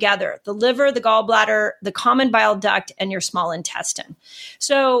work together: the liver, the gallbladder, the common bile duct, and your small intestine.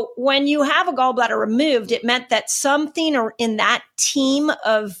 So when you have a gallbladder removed, it meant that something in that team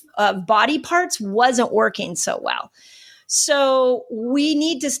of body parts wasn't working so well. So we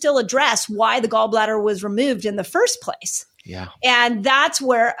need to still address why the gallbladder was removed in the first place. Yeah. And that's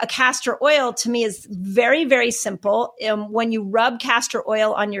where a castor oil to me is very, very simple. When you rub castor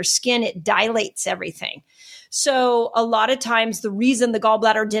oil on your skin, it dilates everything. So a lot of times the reason the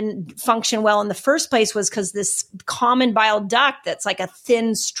gallbladder didn't function well in the first place was because this common bile duct that's like a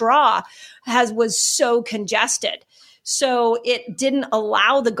thin straw was so congested. So it didn't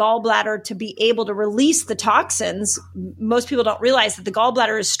allow the gallbladder to be able to release the toxins. Most people don't realize that the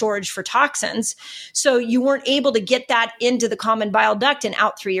gallbladder is storage for toxins. So you weren't able to get that into the common bile duct and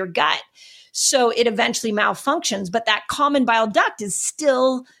out through your gut. So it eventually malfunctions, but that common bile duct is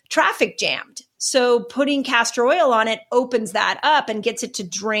still traffic jammed. So putting castor oil on it opens that up and gets it to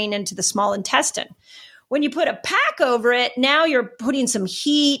drain into the small intestine. When you put a pack over it, now you're putting some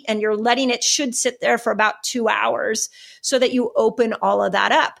heat and you're letting it should sit there for about 2 hours so that you open all of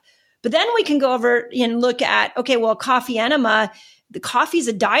that up. But then we can go over and look at, coffee enema, the coffee is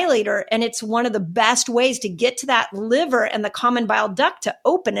a dilator and it's one of the best ways to get to that liver and the common bile duct to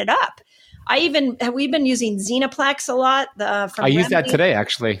open it up. We've been using Xenoplex a lot. I used that today,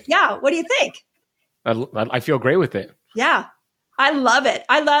 actually. Yeah. What do you think? I feel great with it. Yeah. I love it.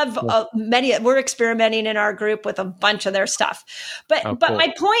 I love we're experimenting in our group with a bunch of their stuff. But cool.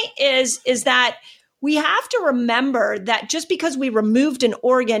 My point is that we have to remember that just because we removed an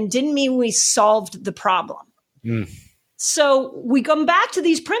organ didn't mean we solved the problem. So we come back to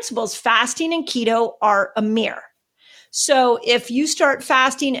these principles. Fasting and keto are a mirror. So if you start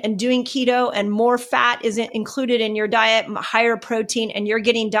fasting and doing keto and more fat isn't included in your diet, higher protein, and you're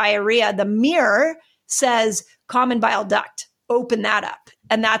getting diarrhea, the mirror says common bile duct. Open that up.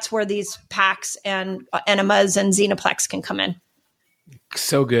 And that's where these packs and enemas and Xenoplex can come in.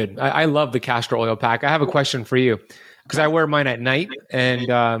 So good. I love the castor oil pack. I have a question for you because I wear mine at night and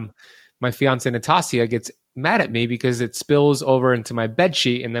my fiance Natasha gets mad at me because it spills over into my bed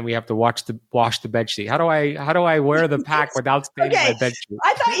sheet and then we have to wash the bed sheet. How do I wear the pack without staining my bed sheet?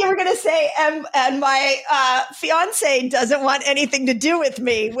 I thought you were going to say, and my fiance doesn't want anything to do with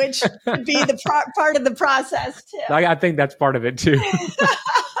me, which would be the part of the process too. I think that's part of it too.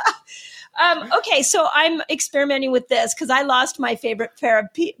 Okay, so I'm experimenting with this because I lost my favorite pair of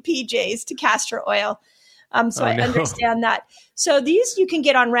PJs to castor oil. So I understand that. So these you can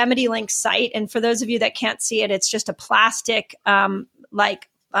get on Remedy Link's site. And for those of you that can't see it, it's just a plastic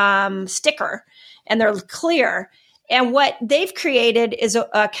sticker, and they're clear. And what they've created is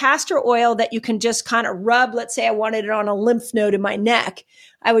a castor oil that you can just kind of rub. Let's say I wanted it on a lymph node in my neck.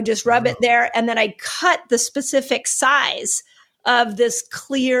 I would just rub it there, and then I cut the specific size of this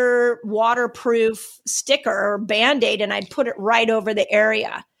clear waterproof sticker or Band-Aid, and I'd put it right over the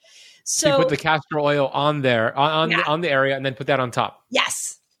area. So you put the castor oil on there, on the area, and then put that on top.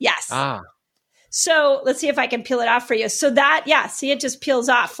 Yes. So let's see if I can peel it off for you. So that, see, it just peels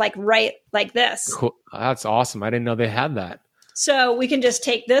off right like this. Cool. That's awesome. I didn't know they had that. So we can just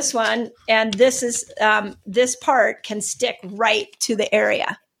take this one, and this part can stick right to the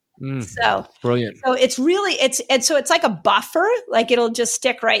area. So brilliant. So it's really, it's like a buffer, like it'll just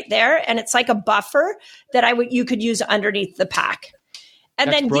stick right there. And it's like a buffer that you could use underneath the pack. And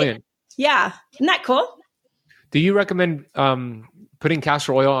That's then, brilliant. Yeah. Isn't that cool? Do you recommend putting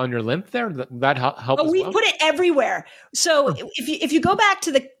castor oil on your lymph there? That helps. We put it everywhere. So if you go back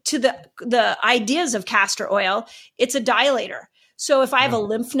to the ideas of castor oil, it's a dilator. So if I have a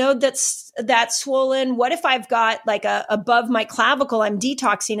lymph node that's swollen, what if I've got like above my clavicle, I'm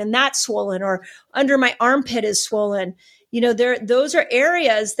detoxing and that's swollen, or under my armpit is swollen? Those are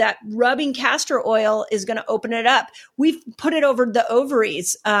areas that rubbing castor oil is going to open it up. We've put it over the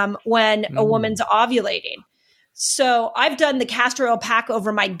ovaries when a woman's ovulating. So I've done the castor oil pack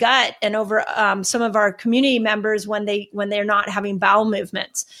over my gut and over some of our community members when they're not having bowel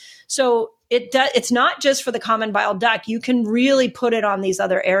movements. So it's not just for the common bile duct. You can really put it on these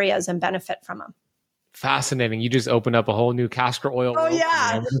other areas and benefit from them. Fascinating. You just opened up a whole new castor oil. Oh,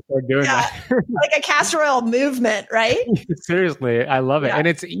 yeah. Start doing that. Like a castor oil movement, right? Seriously. I love it. Yeah. And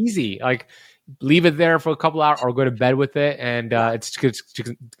it's easy. Like, leave it there for a couple hours or go to bed with it. And it's going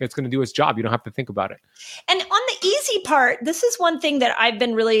to do its job. You don't have to think about it. And on the easy part, this is one thing that I've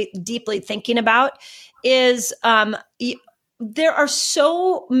been really deeply thinking about is there are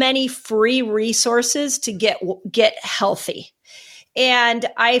so many free resources to get healthy. And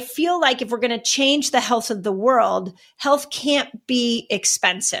I feel like if we're going to change the health of the world, health can't be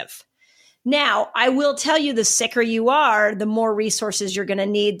expensive. Now, I will tell you, the sicker you are, the more resources you're going to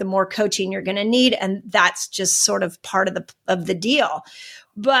need, the more coaching you're going to need. And that's just sort of part of the deal.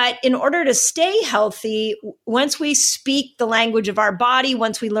 But in order to stay healthy, once we speak the language of our body,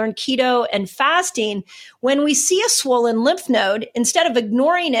 once we learn keto and fasting, when we see a swollen lymph node, instead of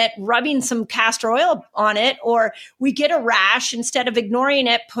ignoring it, rubbing some castor oil on it, or we get a rash, instead of ignoring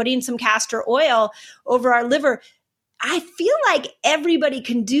it, putting some castor oil over our liver, I feel like everybody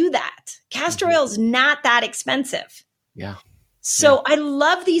can do that. Castor oil is not that expensive. Yeah. So I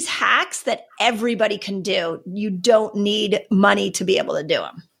love these hacks that everybody can do. You don't need money to be able to do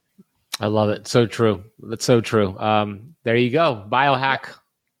them. I love it. So true. That's so true. There you go. Biohack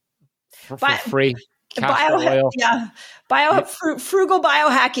for free. Castor oil. Yeah. Frugal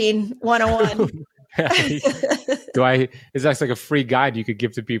biohacking 101. Is that like a free guide you could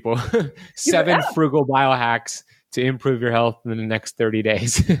give to people? 7 frugal biohacks to improve your health in the next 30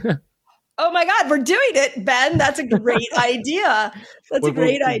 days. Oh my God, we're doing it, Ben. That's a great idea. That's a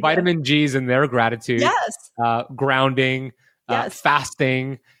great idea. Vitamin G's in there, gratitude, grounding,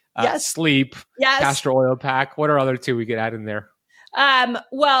 fasting, sleep, castor oil pack. What are other 2 we could add in there?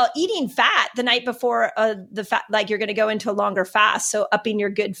 Well, eating fat the night before the fat, like you're going to go into a longer fast. So upping your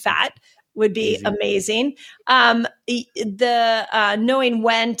good fat would be amazing. The knowing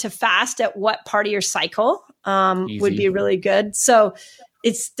when to fast at what part of your cycle would be really good. So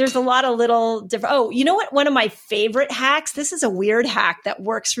there's a lot of little different. Oh, you know what? One of my favorite hacks, this is a weird hack that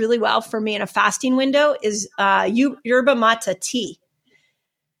works really well for me in a fasting window, is yerba mate tea.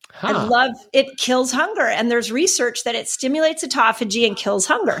 I love it. Kills hunger. And there's research that it stimulates autophagy and kills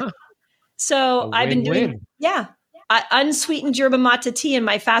hunger. So I've been doing, unsweetened yerba mate tea in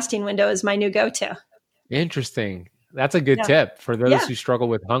my fasting window is my new go-to. Interesting. That's a good tip for those who struggle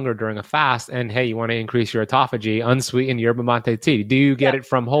with hunger during a fast. And hey, you want to increase your autophagy, unsweetened yerba mate tea. Do you get it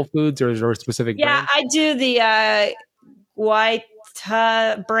from Whole Foods or is there a specific brand? I do the white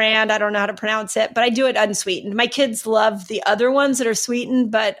brand. I don't know how to pronounce it, but I do it unsweetened. My kids love the other ones that are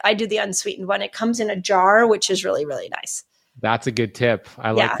sweetened, but I do the unsweetened one. It comes in a jar, which is really, really nice. That's a good tip.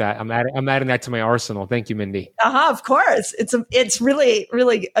 I like that. I'm adding that to my arsenal. Thank you, Mindy. Of course. It's really,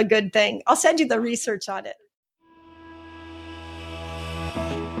 really a good thing. I'll send you the research on it.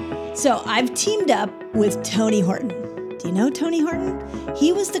 So I've teamed up with Tony Horton. Do you know Tony Horton?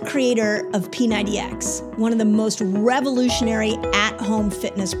 He was the creator of P90X, one of the most revolutionary at-home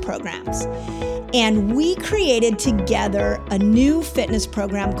fitness programs. And we created together a new fitness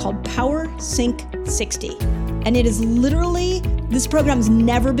program called Power Sync 60. And it is literally, this program's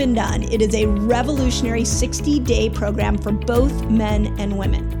never been done. It is a revolutionary 60-day program for both men and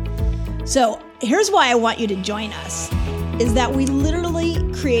women. So here's why I want you to join us, is that we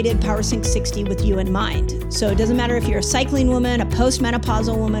literally created Power Sync 60 with you in mind. So it doesn't matter if you're a cycling woman, a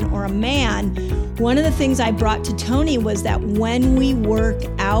postmenopausal woman, or a man. One of the things I brought to Tony was that when we work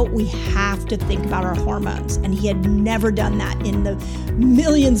out, we have to think about our hormones. And he had never done that in the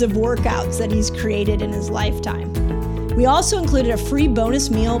millions of workouts that he's created in his lifetime. We also included a free bonus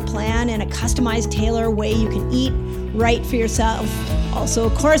meal plan and a customized tailor way you can eat right for yourself. Also,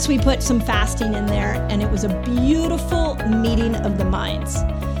 of course, we put some fasting in there, and it was a beautiful meeting of the minds.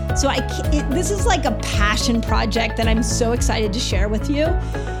 So this is like a passion project that I'm so excited to share with you.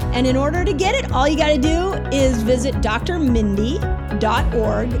 And in order to get it, all you got to do is visit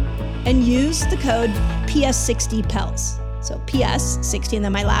drmindy.org and use the code PS60PELS. So PS60 and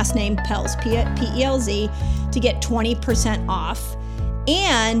then my last name, PELS, P-E-L-Z, to get 20% off.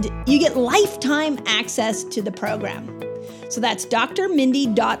 And you get lifetime access to the program. So that's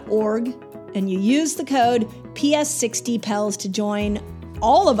drmindy.org, and you use the code PS60PELS to join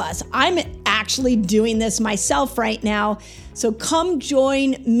all of us. I'm actually doing this myself right now. So come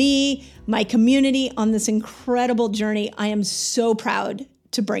join me, my community, on this incredible journey. I am so proud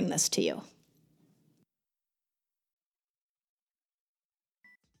to bring this to you.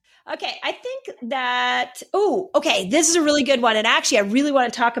 Okay, I think that, this is a really good one. And actually, I really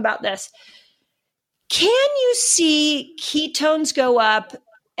want to talk about this. Can you see ketones go up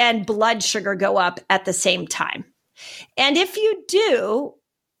and blood sugar go up at the same time? And if you do,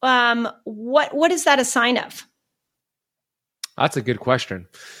 what is that a sign of? That's a good question.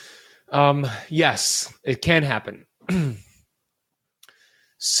 Yes, it can happen.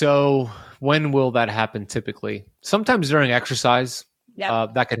 So when will that happen typically? Sometimes during exercise,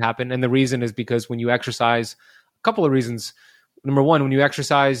 that can happen. And the reason is because when you exercise, a couple of reasons. Number one, when you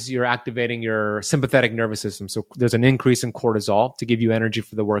exercise, you're activating your sympathetic nervous system. So there's an increase in cortisol to give you energy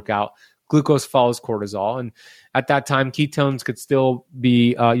for the workout. Glucose follows cortisol. And at that time, ketones could still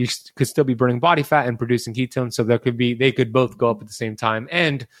be, you could still be burning body fat and producing ketones. So they could both go up at the same time.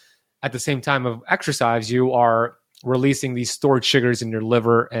 And at the same time of exercise, you are releasing these stored sugars in your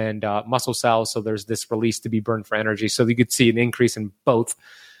liver and muscle cells. So there's this release to be burned for energy. So you could see an increase in both.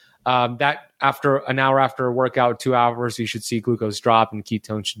 That after an hour after a workout, 2 hours, you should see glucose drop and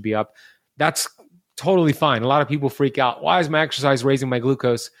ketones should be up. That's totally fine. A lot of people freak out. Why is my exercise raising my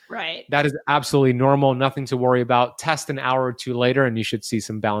glucose? Right. That is absolutely normal. Nothing to worry about. Test an hour or two later and you should see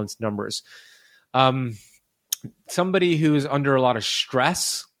some balanced numbers. Somebody who's under a lot of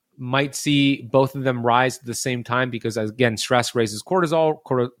stress might see both of them rise at the same time because, again, stress raises cortisol,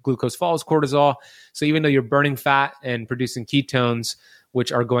 glucose follows cortisol. So even though you're burning fat and producing ketones,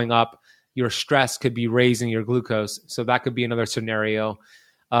 which are going up, your stress could be raising your glucose. So that could be another scenario.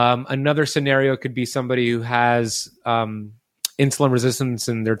 Another scenario could be somebody who has insulin resistance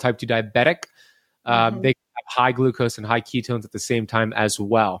and they're type 2 diabetic. They can have high glucose and high ketones at the same time as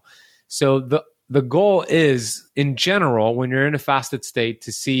well. So the goal is, in general, when you're in a fasted state,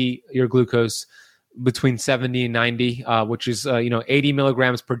 to see your glucose between 70 and 90, which is 80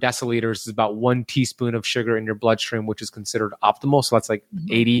 milligrams per deciliter is about 1 teaspoon of sugar in your bloodstream, which is considered optimal. So that's like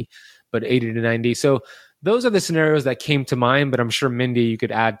 80, but 80 to 90. So those are the scenarios that came to mind, but I'm sure, Mindy, you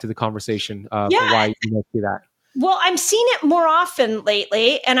could add to the conversation for why you might see that. Well, I'm seeing it more often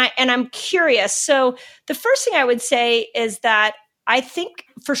lately, and I'm curious. So the first thing I would say is that I think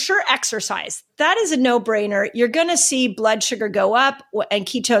for sure exercise, that is a no-brainer. You're going to see blood sugar go up and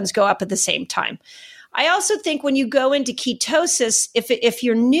ketones go up at the same time. I also think when you go into ketosis, if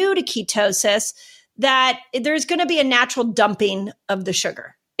you're new to ketosis, that there's going to be a natural dumping of the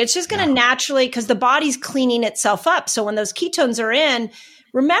sugar. It's just going to naturally, because the body's cleaning itself up. So when those ketones are in,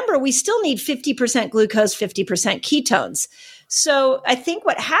 remember, we still need 50% glucose, 50% ketones. So I think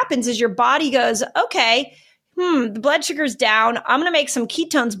what happens is your body goes, okay, the blood sugar's down. I'm going to make some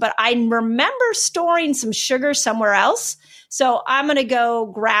ketones, but I remember storing some sugar somewhere else. So I'm going to go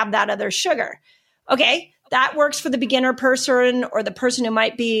grab that other sugar. Okay, that works for the beginner person or the person who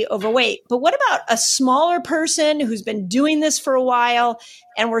might be overweight. But what about a smaller person who's been doing this for a while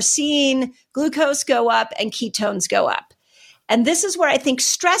and we're seeing glucose go up and ketones go up? And this is where I think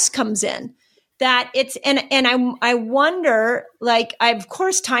stress comes in. That it's, and I wonder, like, I'm of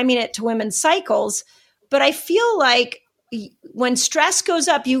course timing it to women's cycles, but I feel like when stress goes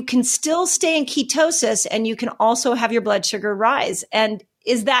up, you can still stay in ketosis and you can also have your blood sugar rise. And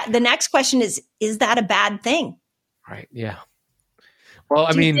the next question is that a bad thing? Right. Yeah. Well,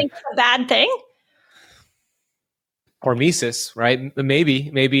 I Do you mean, think it's a bad thing? hormesis, right?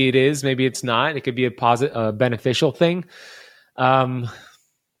 Maybe it is, maybe it's not. It could be a beneficial thing. The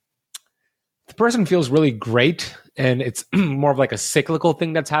person feels really great and it's more of like a cyclical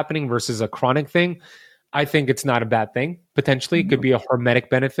thing that's happening versus a chronic thing. I think it's not a bad thing. Potentially, it could be a hormetic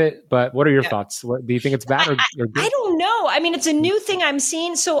benefit. But what are your thoughts? Do you think it's bad or good? I don't know. I mean, it's a new thing I'm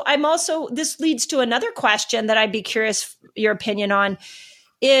seeing. So this leads to another question that I'd be curious your opinion on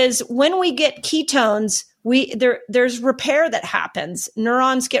is when we get ketones, there's repair that happens.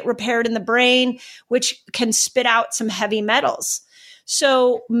 Neurons get repaired in the brain, which can spit out some heavy metals.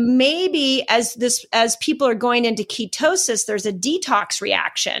 So maybe as people are going into ketosis, there's a detox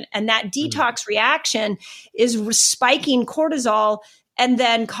reaction, and that detox reaction is spiking cortisol and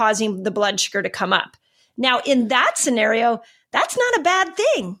then causing the blood sugar to come up. Now, in that scenario, that's not a bad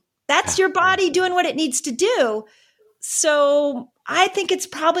thing. That's your body doing what it needs to do. So I think it's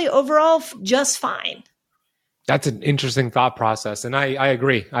probably overall just fine. That's an interesting thought process. And I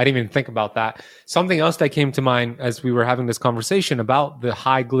agree. I didn't even think about that. Something else that came to mind as we were having this conversation about the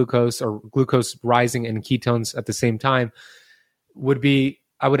high glucose or glucose rising and ketones at the same time would be,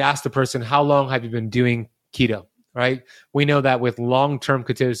 I would ask the person, how long have you been doing keto, right? We know that with long-term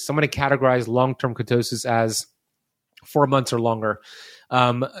ketosis, somebody categorized long-term ketosis as 4 months or longer.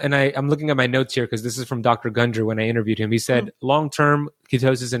 And I'm looking at my notes here because this is from Dr. Gundry when I interviewed him. He said long-term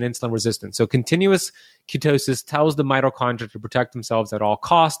ketosis and insulin resistance. So continuous ketosis tells the mitochondria to protect themselves at all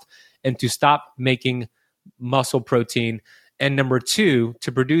costs and to stop making muscle protein. And number two,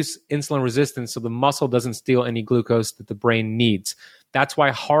 to produce insulin resistance so the muscle doesn't steal any glucose that the brain needs. That's why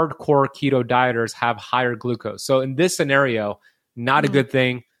hardcore keto dieters have higher glucose. So in this scenario, not a good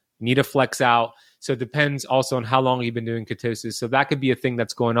thing, need to flex out. So it depends also on how long you've been doing ketosis. So that could be a thing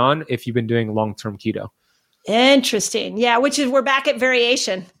that's going on if you've been doing long-term keto. Interesting. Yeah, we're back at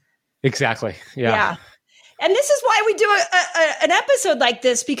variation. Exactly. Yeah. And this is why we do an episode like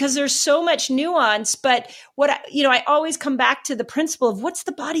this, because there's so much nuance. But I always come back to the principle of what's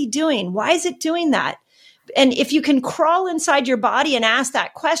the body doing? Why is it doing that? And if you can crawl inside your body and ask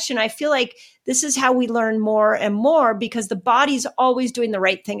that question, I feel like this is how we learn more and more, because the body's always doing the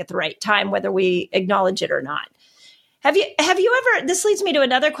right thing at the right time, whether we acknowledge it or not. Have you ever, this leads me to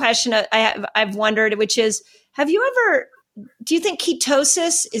another question I've wondered, which is, do you think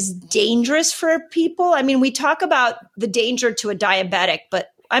ketosis is dangerous for people? I mean, we talk about the danger to a diabetic, but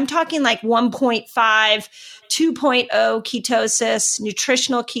I'm talking like 1.5, 2.0 ketosis,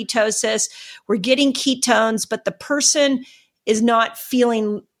 nutritional ketosis. We're getting ketones, but the person is not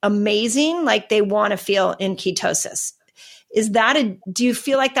feeling amazing like they want to feel in ketosis. Do you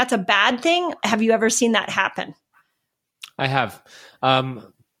feel like that's a bad thing? Have you ever seen that happen? I have.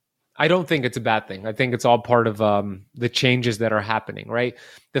 I don't think it's a bad thing. I think it's all part of the changes that are happening, right?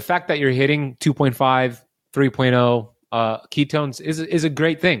 The fact that you're hitting 2.5, 3.0 ketones is a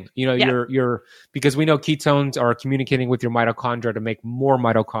great thing. You're because we know ketones are communicating with your mitochondria to make more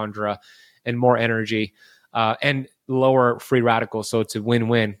mitochondria and more energy and lower free radicals. So it's a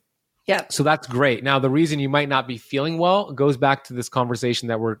win-win. Yeah. So that's great. Now, the reason you might not be feeling well goes back to this conversation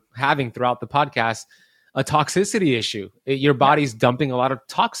that we're having throughout the podcast, a toxicity issue. Your body's dumping a lot of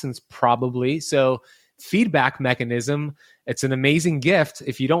toxins probably. So feedback mechanism, it's an amazing gift.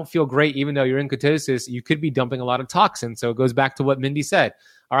 If you don't feel great, even though you're in ketosis, you could be dumping a lot of toxins. So it goes back to what Mindy said.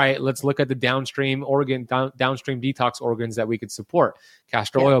 All right, let's look at the downstream detox organs that we could support.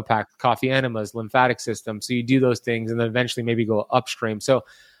 Castor oil pack, coffee enemas, lymphatic system. So you do those things and then eventually maybe go upstream. So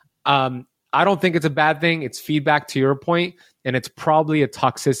I don't think it's a bad thing. It's feedback to your point, and it's probably a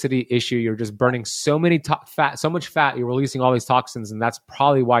toxicity issue. You're just burning so much fat, you're releasing all these toxins, and that's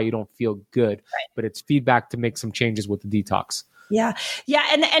probably why you don't feel good. Right. But it's feedback to make some changes with the detox. Yeah. Yeah.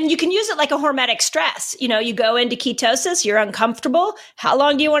 And you can use it like a hormetic stress. You go into ketosis, you're uncomfortable. How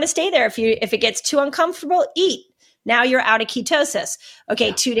long do you want to stay there? If it gets too uncomfortable, eat. Now you're out of ketosis.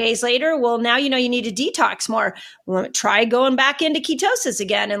 Okay. 2 days later, well, now you need to detox more. Well, try going back into ketosis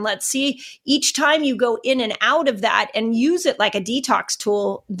again. And let's see, each time you go in and out of that and use it like a detox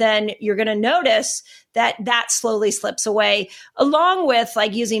tool, then you're going to notice that slowly slips away, along with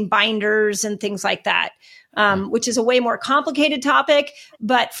like using binders and things like that. Which is a way more complicated topic.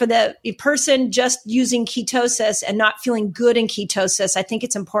 But for the person just using ketosis and not feeling good in ketosis, I think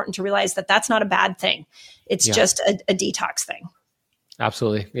it's important to realize that that's not a bad thing. It's just a detox thing.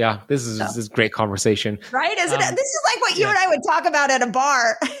 Absolutely. Yeah. This is great conversation. Right? Isn't it? This is like what you and I would talk about at a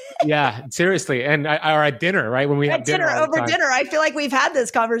bar. Yeah, seriously. And or at dinner, right? When we have dinner over dinner, I feel like we've had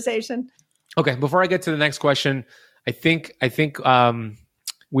this conversation. Okay. Before I get to the next question, I think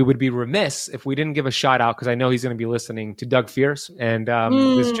we would be remiss if we didn't give a shout out, because I know he's going to be listening, to Doug Fierce and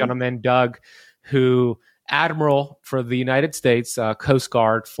this gentleman, Doug, who Admiral for the United States Coast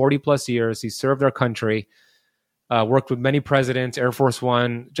Guard, 40 plus years. He served our country, worked with many presidents, Air Force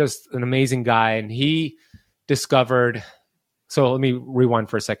One, just an amazing guy. And he discovered, so let me rewind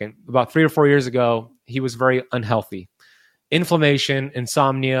for a second. About 3 or 4 years ago, he was very unhealthy. Inflammation,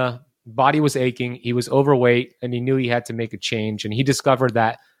 insomnia, body was aching, he was overweight, and he knew he had to make a change. And he discovered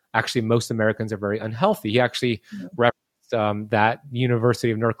that actually most Americans are very unhealthy. He actually referenced that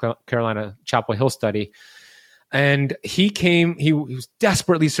University of North Carolina Chapel Hill study. And he was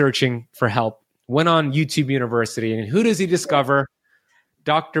desperately searching for help, went on YouTube University, and who does he discover?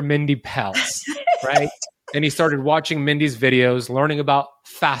 Dr. Mindy Pelz, right? And he started watching Mindy's videos, learning about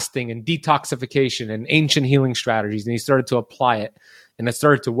fasting and detoxification and ancient healing strategies. And he started to apply it, and it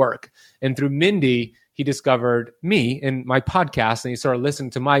started to work. And through Mindy, he discovered me and my podcast, and he started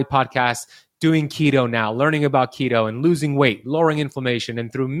listening to my podcast, doing keto now, learning about keto and losing weight, lowering inflammation.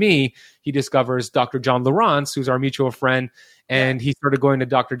 And through me, he discovers Dr. John Lawrence, who's our mutual friend. And he started going to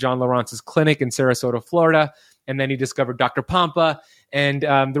Dr. John Lawrence's clinic in Sarasota, Florida. And then he discovered Dr. Pompa. And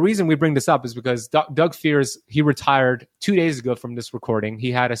the reason we bring this up is because Doug Fierce, he retired 2 days ago from this recording.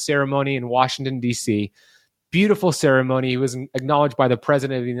 He had a ceremony in Washington, D.C., beautiful ceremony. He was acknowledged by the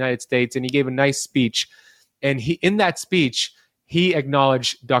President of the United States, and he gave a nice speech. And in that speech, he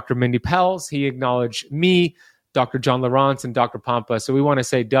acknowledged Dr. Mindy Pelz. He acknowledged me, Dr. John Lawrence, and Dr. Pompa. So we want to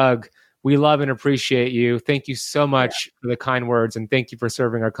say, Doug, we love and appreciate you. Thank you so much for the kind words, and thank you for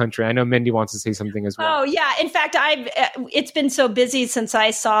serving our country. I know Mindy wants to say something as well. Oh, yeah. In fact, it's been so busy since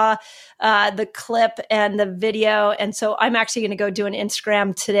I saw the clip and the video. And so I'm actually going to go do an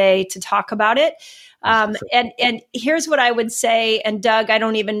Instagram today to talk about it. And here's what I would say. And Doug, I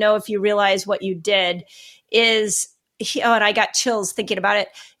don't even know if you realize what you did is, and I got chills thinking about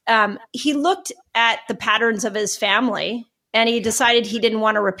it. He looked at the patterns of his family, and he decided he didn't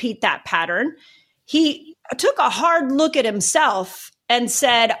want to repeat that pattern. He took a hard look at himself and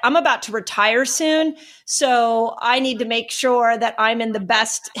said, I'm about to retire soon, so I need to make sure that I'm in the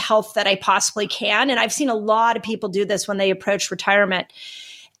best health that I possibly can. And I've seen a lot of people do this when they approach retirement.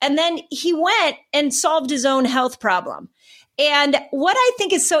 And then he went and solved his own health problem. And what I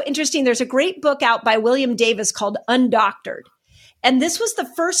think is so interesting, there's a great book out by William Davis called Undoctored. And this was the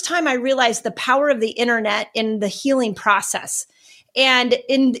first time I realized the power of the internet in the healing process. And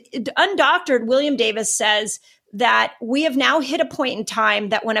in Undoctored, William Davis says that we have now hit a point in time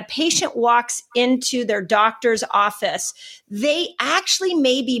that when a patient walks into their doctor's office, they actually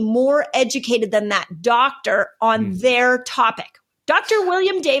may be more educated than that doctor on their topic. Dr.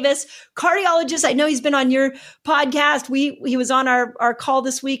 William Davis, cardiologist. I know he's been on your podcast. He was on our call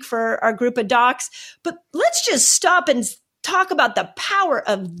this week for our group of docs. But let's just stop and talk about the power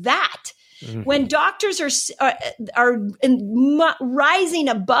of that. Mm-hmm. When doctors are rising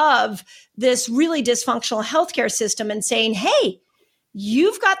above this really dysfunctional healthcare system and saying, hey,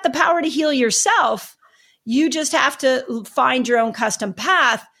 you've got the power to heal yourself. You just have to find your own custom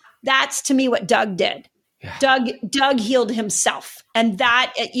path. That's, to me, what Doug did. Yeah. Doug healed himself. And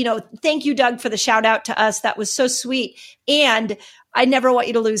that, thank you, Doug, for the shout out to us. That was so sweet. And I never want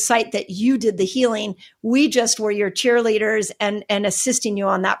you to lose sight that you did the healing. We just were your cheerleaders and assisting you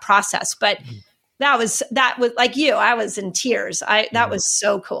on that process. But that was like you, I was in tears. That was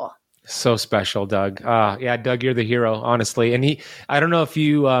so cool. So special, Doug. Yeah, Doug, you're the hero, honestly. And I don't know if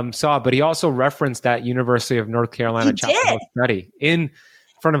you saw, but he also referenced that University of North Carolina Chapel Hill study in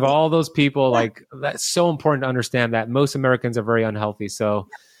front of all those people. Like, that's so important to understand that most Americans are very unhealthy. So,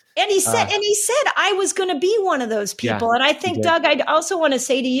 and he said, I was going to be one of those people. Yeah, and I think, Doug, I'd also want to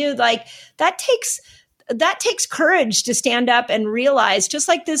say to you, like, that takes courage to stand up and realize, just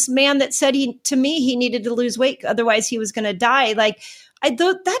like this man that said to me, he needed to lose weight, otherwise he was going to die. Like,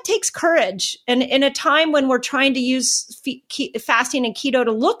 that takes courage. And in a time when we're trying to use fasting and keto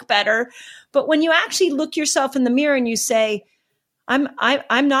to look better, but when you actually look yourself in the mirror and you say,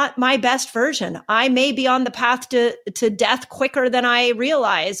 I'm not my best version. I may be on the path to death quicker than I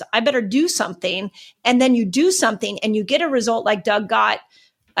realize. I better do something. And then you do something and you get a result like Doug got.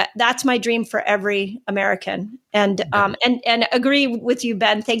 That's my dream for every American. And agree with you,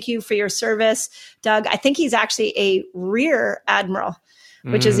 Ben. Thank you for your service, Doug. I think he's actually a rear admiral,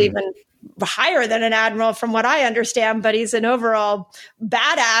 which is even higher than an admiral from what I understand, but he's an overall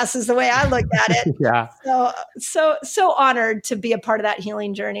badass is the way I look at it. Yeah. So honored to be a part of that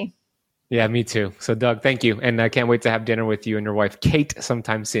healing journey. Yeah, me too. So Doug, thank you. And I can't wait to have dinner with you and your wife, Kate,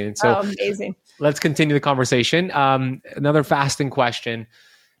 sometime soon. So amazing. Let's continue the conversation. Another fasting question.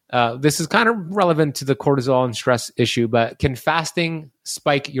 This is kind of relevant to the cortisol and stress issue, but can fasting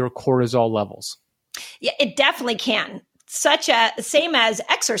spike your cortisol levels? Yeah, it definitely can. Same as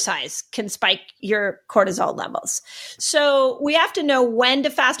exercise can spike your cortisol levels. So we have to know when to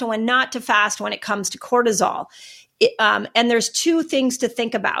fast and when not to fast when it comes to cortisol. And there's two things to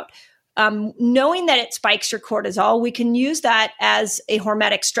think about. Knowing that it spikes your cortisol, we can use that as a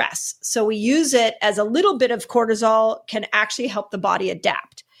hormetic stress. So we use it as a little bit of cortisol can actually help the body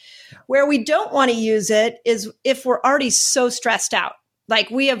adapt. Where we don't want to use it is if we're already so stressed out. Like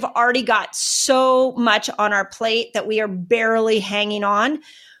we have already got so much on our plate that we are barely hanging on.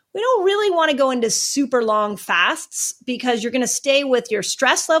 We don't really want to go into super long fasts because you're going to stay with your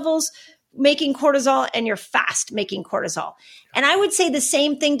stress levels making cortisol and your fast making cortisol. And I would say the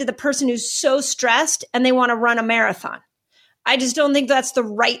same thing to the person who's so stressed and they want to run a marathon. I just don't think that's the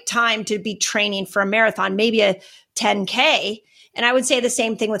right time to be training for a marathon, maybe a 10K. And I would say the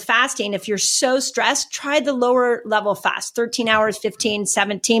same thing with fasting. If you're so stressed, try the lower level fast, 13 hours, 15,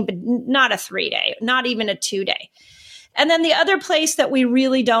 17, but not a 3-day, not even a 2-day. And then the other place that we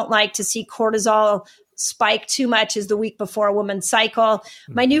really don't like to see cortisol spike too much is the week before a woman's cycle.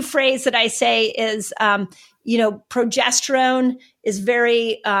 My new phrase that I say is, progesterone is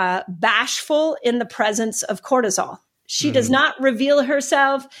very bashful in the presence of cortisol. She does not reveal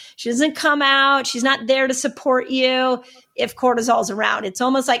herself. She doesn't come out. She's not there to support you if cortisol's around. It's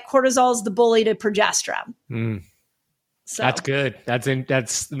almost like cortisol's the bully to progesterone. So. That's good. That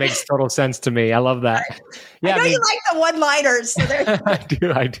makes total sense to me. I love that. Yeah, I know you like the one-liners. So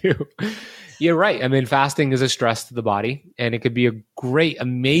I do. You're right. I mean, fasting is a stress to the body, and it could be a great,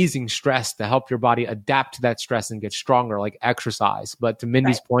 amazing stress to help your body adapt to that stress and get stronger, like exercise. But to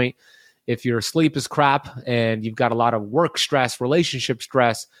Mindy's point, if your sleep is crap and you've got a lot of work stress, relationship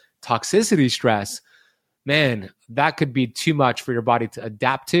stress, toxicity stress, man, that could be too much for your body to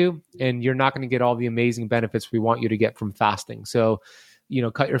adapt to, and you're not going to get all the amazing benefits we want you to get from fasting. So,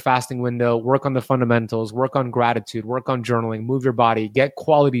 cut your fasting window, work on the fundamentals, work on gratitude, work on journaling, move your body, get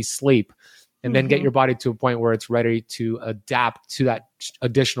quality sleep, and then get your body to a point where it's ready to adapt to that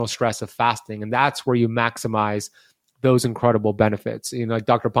additional stress of fasting. And that's where you maximize those incredible benefits. Like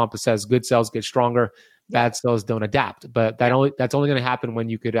Dr. Pompa says, good cells get stronger, bad cells don't adapt. But that's only going to happen when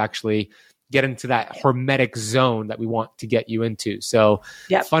you could actually get into that hormetic zone that we want to get you into. So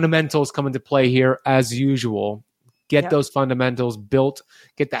fundamentals come into play here as usual. Get those fundamentals built,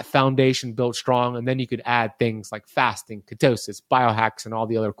 get that foundation built strong, and then you could add things like fasting, ketosis, biohacks, and all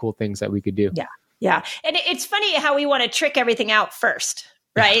the other cool things that we could do. Yeah. And it's funny how we want to trick everything out first,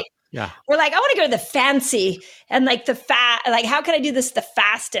 right? Yeah. We're like, I want to go to the fancy and like how can I do this the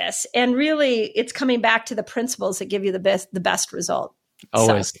fastest? And really it's coming back to the principles that give you the best result.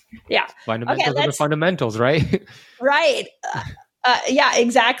 Always. So, yeah. Fundamentals are the fundamentals, right? Right. Yeah,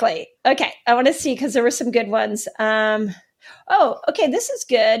 exactly. Okay. I want to see, because there were some good ones. Okay. This is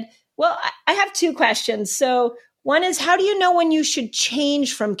good. Well, I have two questions. So one is, how do you know when you should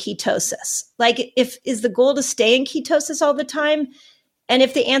change from ketosis? Like is the goal to stay in ketosis all the time? And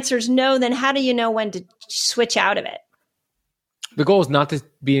if the answer is no, then how do you know when to switch out of it? The goal is not to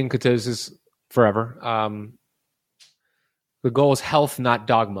be in ketosis forever. The goal is health, not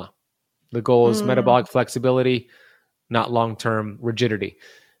dogma. The goal is metabolic flexibility, not long-term rigidity.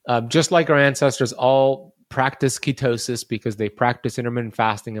 Just like our ancestors all practice ketosis because they practice intermittent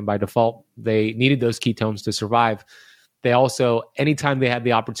fasting, and by default, they needed those ketones to survive. They also, anytime they had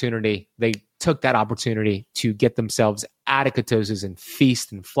the opportunity, they took that opportunity to get themselves out of ketosis and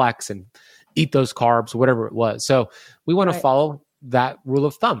feast and flex and eat those carbs, whatever it was. So we want to follow that rule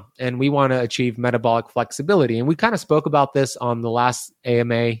of thumb, and we want to achieve metabolic flexibility. And we kind of spoke about this on the last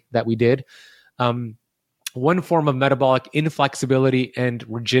AMA that we did. One form of metabolic inflexibility and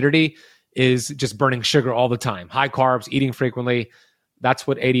rigidity is just burning sugar all the time, high carbs, eating frequently. That's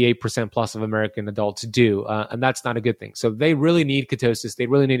what 88% plus of American adults do. And that's not a good thing. So they really need ketosis. They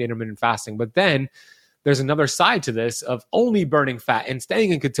really need intermittent fasting. But then there's another side to this of only burning fat and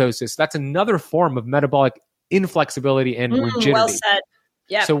staying in ketosis. That's another form of metabolic inflexibility and rigidity. Well said.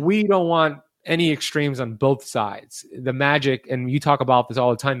 Yeah. So we don't want any extremes on both sides. The magic, and you talk about this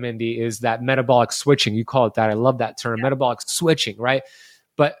all the time, Mindy, is that metabolic switching. You call it that. I love that term, metabolic switching, right?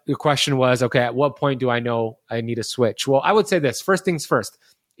 But the question was, okay, at what point do I know I need a switch? Well, I would say this. First things first.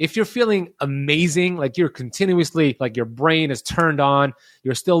 If you're feeling amazing, like you're continuously, like your brain is turned on,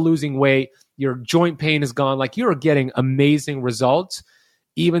 you're still losing weight, your joint pain is gone, like you're getting amazing results,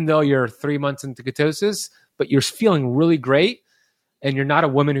 even though you're 3 months into ketosis, but you're feeling really great and you're not a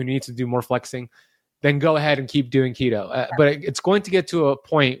woman who needs to do more flexing, then go ahead and keep doing keto. But it's going to get to a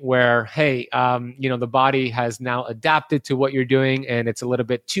point where, hey, the body has now adapted to what you're doing and it's a little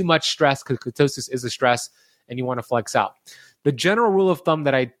bit too much stress because ketosis is a stress and you want to flex out. The general rule of thumb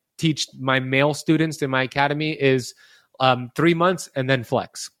that I teach my male students in my academy is 3 months and then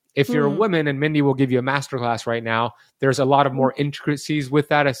flex. If you're a woman, and Mindy will give you a masterclass right now, there's a lot of more intricacies with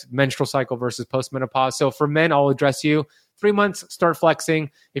that as menstrual cycle versus postmenopause. So for men, I'll address you. 3 months, start flexing.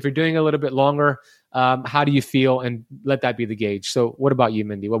 If you're doing a little bit longer, how do you feel? And let that be the gauge. So what about you,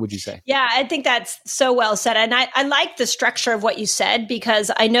 Mindy? What would you say? Yeah, I think that's so well said. And I like the structure of what you said, because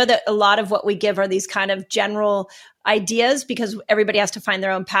I know that a lot of what we give are these kind of general ideas because everybody has to find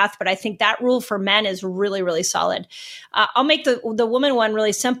their own path. But I think that rule for men is really, really solid. I'll make the woman one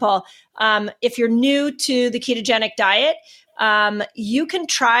really simple. If you're new to the ketogenic diet, you can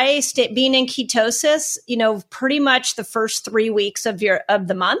try being in ketosis, pretty much the first 3 weeks of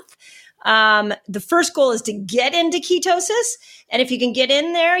the month. The first goal is to get into ketosis. And if you can get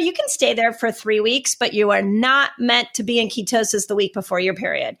in there, you can stay there for 3 weeks, but you are not meant to be in ketosis the week before your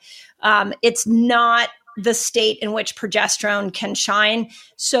period. It's not the state in which progesterone can shine.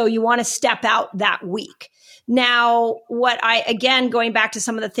 So you want to step out that week. Now, going back to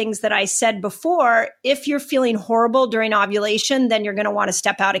some of the things that I said before, if you're feeling horrible during ovulation, then you're going to want to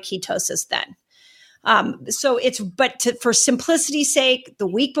step out of ketosis then. For simplicity's sake, the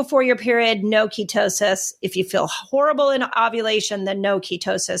week before your period, no ketosis. If you feel horrible in ovulation, then no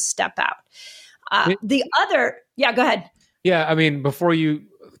ketosis, step out. Go ahead. Yeah. I mean, before you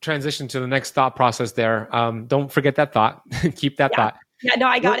transition to the next thought process there, don't forget that thought. Keep that thought. Yeah, no,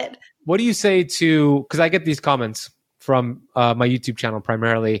 I got it. What do you say because I get these comments from my YouTube channel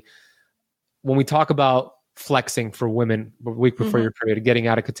primarily when we talk about flexing for women a week before your period, getting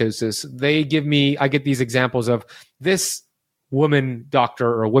out of ketosis. I get these examples of this woman doctor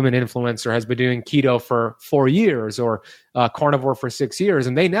or a woman influencer has been doing keto for 4 years or carnivore for 6 years,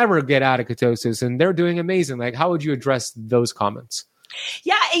 and they never get out of ketosis and they're doing amazing. Like, how would you address those comments?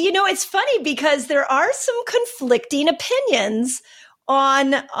 Yeah, it's funny because there are some conflicting opinions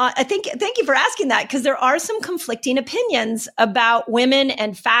on, thank you for asking that, because there are some conflicting opinions about women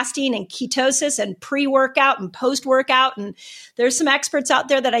and fasting and ketosis and pre-workout and post-workout. And there's some experts out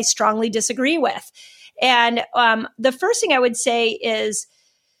there that I strongly disagree with. And the first thing I would say is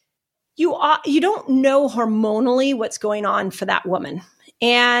you don't know hormonally what's going on for that woman.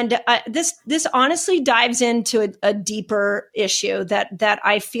 And this honestly dives into a deeper issue that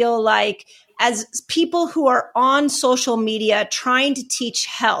I feel like, as people who are on social media trying to teach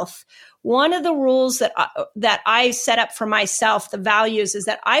health, one of the rules that I set up for myself, the values, is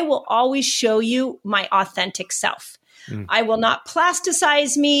that I will always show you my authentic self. I will not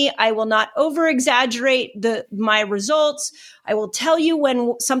plasticize me. I will not over exaggerate my results. I will tell you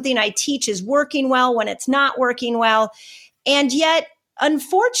when something I teach is working well, when it's not working well. And yet,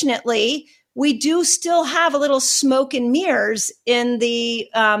 unfortunately, we do still have a little smoke and mirrors in the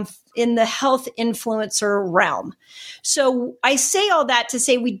health influencer realm. So I say all that to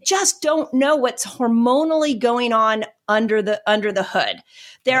say we just don't know what's hormonally going on under the hood.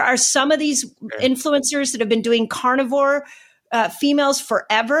 There are some of these influencers that have been doing carnivore females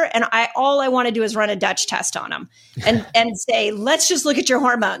forever, and all I want to do is run a Dutch test on them and say, let's just look at your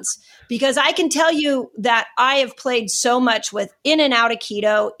hormones. Because I can tell you that I have played so much with in and out of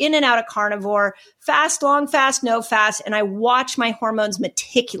keto, in and out of carnivore, fast, long fast, no fast, and I watch my hormones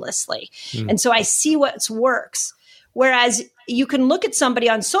meticulously. And so I see what works. Whereas you can look at somebody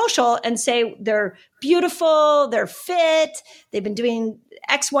on social and say they're beautiful, they're fit, they've been doing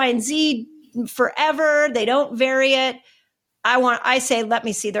X, Y, and Z forever, they don't vary it. I say, let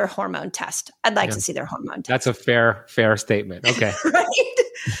me see their hormone test. I'd like to see their hormone test. That's a fair statement. Okay. Right.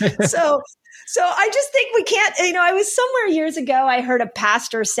 So I just think we can't, I was somewhere years ago, I heard a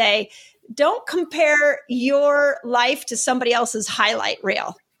pastor say, don't compare your life to somebody else's highlight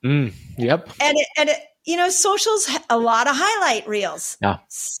reel. Yep. And it, social's a lot of highlight reels. Yeah.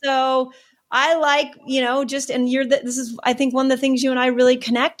 So I like, this is, I think, one of the things you and I really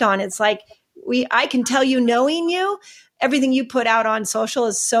connect on. It's like, I can tell you, knowing you, everything you put out on social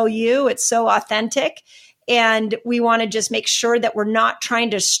is so you, it's so authentic. And we want to just make sure that we're not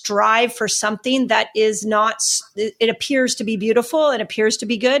trying to strive for something that is not, it appears to be beautiful and appears to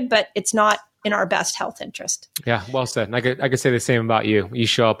be good, but it's not in our best health interest. Yeah, well said. And I could say the same about you. You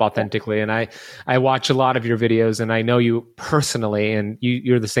show up authentically, and I watch a lot of your videos, and I know you personally, and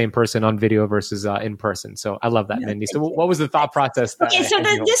you're the same person on video versus in person. So I love that, Mindy. So what was the thought process? Okay, so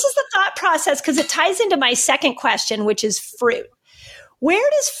this is the thought process because it ties into my second question, which is fruit. Where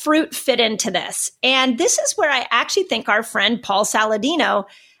does fruit fit into this? And this is where I actually think our friend Paul Saladino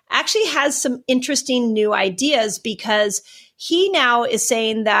actually has some interesting new ideas, because he now is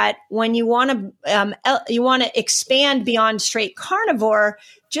saying that when you want to expand beyond straight carnivore,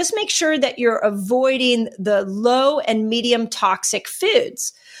 just make sure that you're avoiding the low and medium toxic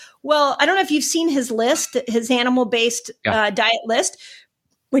foods. Well, I don't know if you've seen his list, his animal-based diet list.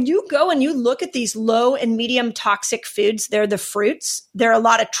 When you go and you look at these low and medium toxic foods, they're the fruits. There are a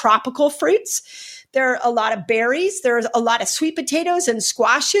lot of tropical fruits. There are a lot of berries. There's a lot of sweet potatoes and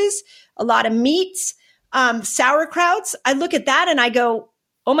squashes, a lot of meats, sauerkrauts. I look at that and I go,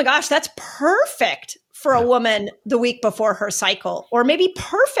 oh my gosh, that's perfect for a woman the week before her cycle, or maybe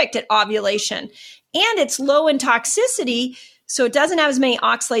perfect at ovulation. And it's low in toxicity, so it doesn't have as many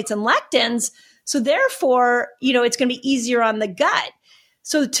oxalates and lectins. So therefore, it's going to be easier on the gut.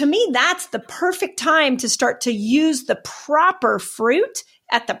 So to me, that's the perfect time to start to use the proper fruit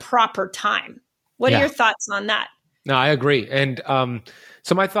at the proper time. What are your thoughts on that? No, I agree. And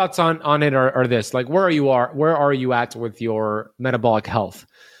so my thoughts on it are this: like, where are you at with your metabolic health?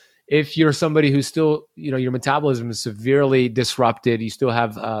 If you're somebody who's still, your metabolism is severely disrupted, you still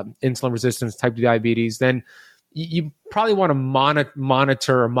have insulin resistance, type 2 diabetes, then you probably want to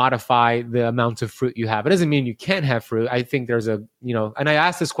monitor or modify the amounts of fruit you have. It doesn't mean you can't have fruit. I think there's and I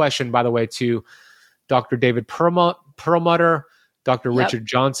asked this question, by the way, to Dr. David Perlmutter, Dr. Richard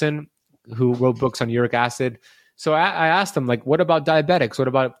Johnson, who wrote books on uric acid. So I asked them, like, what about diabetics? What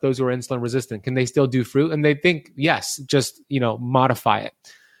about those who are insulin resistant? Can they still do fruit? And they think, yes, just, modify it.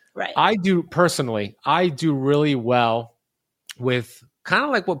 Right. I do really well with kind of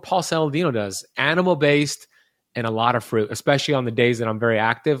like what Paul Saladino does, animal-based and a lot of fruit, especially on the days that I'm very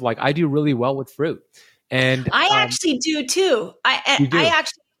active. Like, I do really well with fruit. And I actually do too. I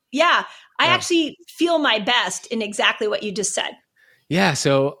actually feel my best in exactly what you just said. Yeah,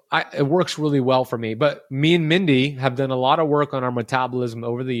 so it works really well for me. But me and Mindy have done a lot of work on our metabolism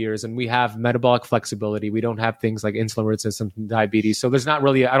over the years, and we have metabolic flexibility. We don't have things like insulin resistance and diabetes. So there's not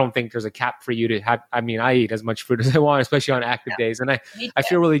really, I don't think there's a cap for you to have. I mean, I eat as much fruit as I want, especially on active days. And I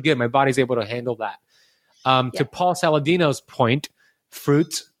feel really good. My body's able to handle that. To Paul Saladino's point,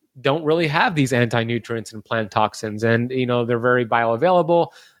 fruits don't really have these anti-nutrients and plant toxins, and they're very bioavailable.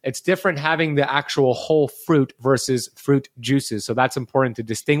 It's different having the actual whole fruit versus fruit juices, so that's important to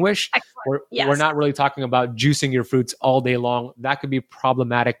distinguish. We're not really talking about juicing your fruits all day long. That could be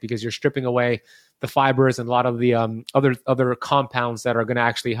problematic because you're stripping away the fibers and a lot of the other compounds that are going to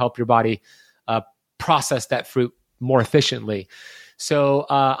actually help your body process that fruit more efficiently. So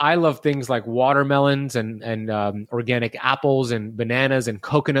I love things like watermelons and organic apples and bananas and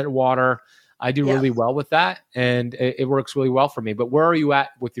coconut water. I do really well with that, and it works really well for me. But where are you at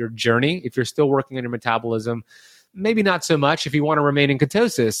with your journey? If you're still working on your metabolism, maybe not so much. If you want to remain in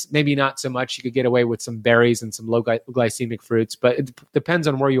ketosis, maybe not so much. You could get away with some berries and some low glycemic fruits, but it depends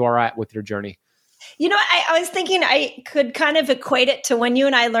on where you are at with your journey. I was thinking I could kind of equate it to when you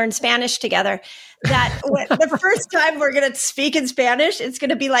and I learned Spanish together, that the first time we're going to speak in Spanish, it's going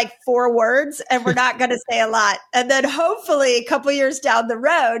to be like 4 words and we're not going to say a lot. And then hopefully a couple years down the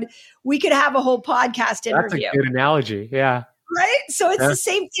road, we could have a whole podcast interview. That's a good analogy. Yeah. Right. So it's the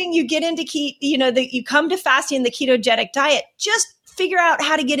same thing. You get into you come to fasting, the ketogenic diet, just figure out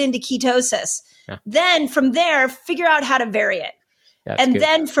how to get into ketosis. Yeah. Then from there, figure out how to vary it. And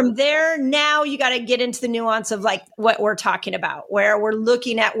then from there, now you got to get into the nuance of like what we're talking about, where we're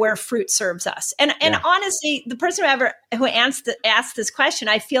looking at where fruit serves us. And honestly, the person who asked this question,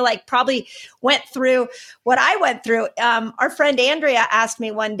 I feel like probably went through what I went through. Our friend Andrea asked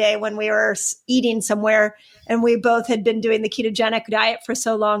me one day when we were eating somewhere and we both had been doing the ketogenic diet for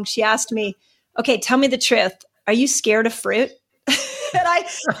so long. She asked me, okay, tell me the truth. Are you scared of fruit? And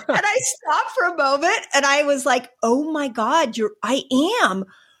I stopped for a moment and I was like, oh my God, I am.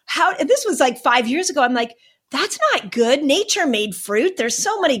 And this was like 5 years ago. I'm like, that's not good. Nature made fruit. There's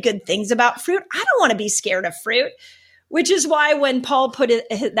so many good things about fruit. I don't want to be scared of fruit, which is why when Paul put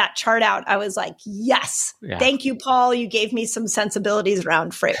that chart out, I was like, yes, thank you, Paul. You gave me some sensibilities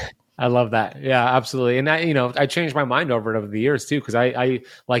around fruit. I love that. Yeah, absolutely. And I changed my mind over the years too, because I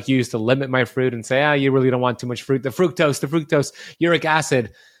like used to limit my fruit and say, you really don't want too much fruit. The fructose, uric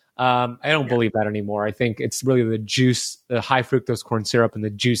acid. I don't believe that anymore. I think it's really the juice, the high fructose corn syrup and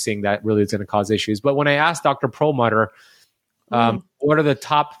the juicing that really is going to cause issues. But when I asked Dr. Perlmutter, what are the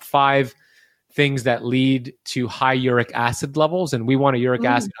top 5 things that lead to high uric acid levels, and we want a uric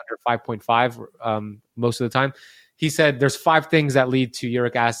acid under 5.5 most of the time. He said there's 5 things that lead to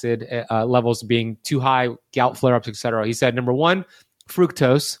uric acid levels being too high, gout flare-ups, etc. He said, number 1,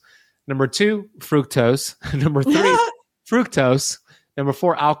 fructose. Number 2, fructose. Number 3, fructose. Number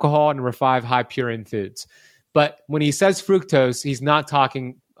 4, alcohol. Number 5, high purine foods. But when he says fructose, he's not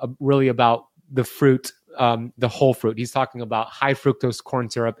talking really about the fruit, the whole fruit. He's talking about high fructose corn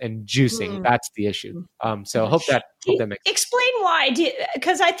syrup and juicing. That's the issue. So hope that makes sense. Explain why,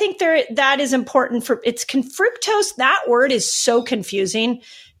 because I think that is important fructose. That word is so confusing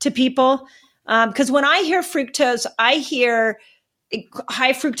to people. Because when I hear fructose, I hear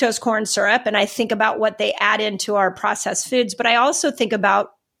high fructose corn syrup, and I think about what they add into our processed foods, but I also think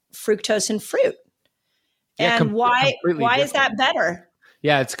about fructose in fruit. And why is that better?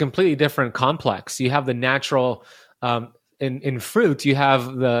 Yeah, it's a completely different complex. You have the natural, in fruit, you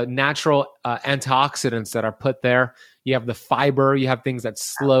have the natural antioxidants that are put there. You have the fiber, you have things that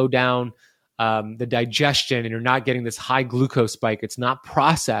slow down the digestion, and you're not getting this high glucose spike. It's not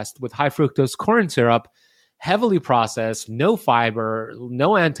processed. With high fructose corn syrup, heavily processed, no fiber,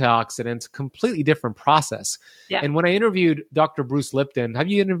 no antioxidants, completely different process. Yeah. And when I interviewed Dr. Bruce Lipton, have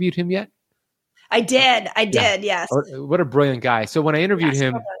you interviewed him yet? I did. Yes. What a brilliant guy. So when I interviewed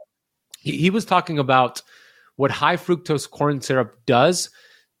him, he was talking about what high fructose corn syrup does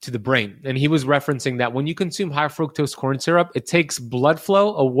to the brain. And he was referencing that when you consume high fructose corn syrup, it takes blood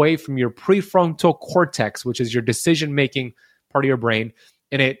flow away from your prefrontal cortex, which is your decision-making part of your brain,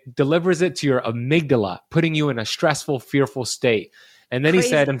 and it delivers it to your amygdala, putting you in a stressful, fearful state. And then he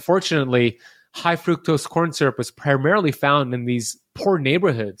said, unfortunately, high fructose corn syrup is primarily found in these poor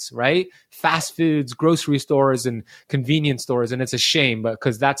neighborhoods, right? Fast foods, grocery stores, and convenience stores. And it's a shame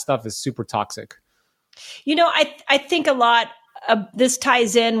because that stuff is super toxic. I think a lot of this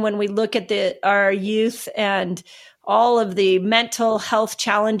ties in when we look at our youth and all of the mental health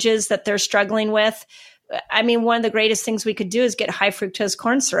challenges that they're struggling with. I mean, one of the greatest things we could do is get high fructose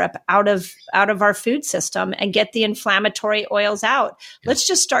corn syrup out of our food system and get the inflammatory oils out. Yeah. Let's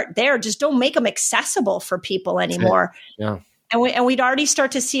just start there. Just don't make them accessible for people anymore. Yeah. And we'd already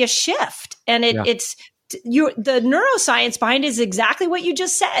start to see a shift. And it's the neuroscience behind it is exactly what you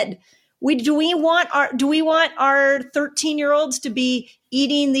just said. Do we want our 13-year-olds to be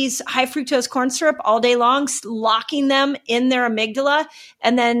eating these high fructose corn syrup all day long, locking them in their amygdala,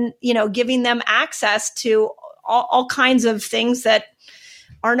 and then, giving them access to all kinds of things that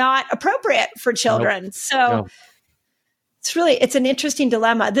are not appropriate for children? Nope. So it's an interesting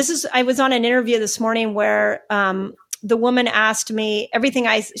dilemma. I was on an interview this morning where, the woman asked me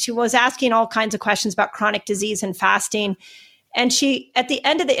she was asking all kinds of questions about chronic disease and fasting. And she, at the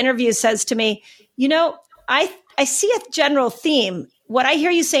end of the interview, says to me, I see a general theme. What I hear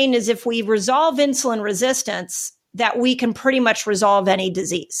you saying is if we resolve insulin resistance, that we can pretty much resolve any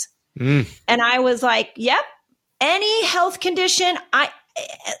disease. And I was like, yep, any health condition.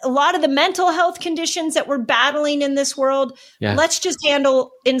 A lot of the mental health conditions that we're battling in this world, let's just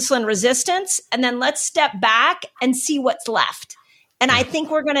handle insulin resistance, and then let's step back and see what's left. And I think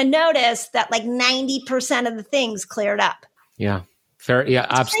we're going to notice that like 90% of the things cleared up. Yeah. Fair. Yeah,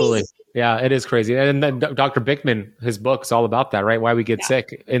 it's absolutely. Crazy. Yeah, it is crazy. And then Dr. Bickman, his book is all about that, right? Why we get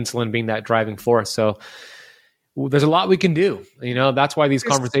sick, insulin being that driving force. So there's a lot we can do. That's why these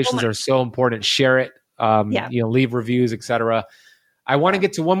conversations are so important. Share it, leave reviews, etc. I want to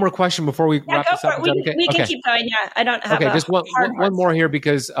get to one more question before we wrap this up. We can keep going. Yeah, I don't have just one more here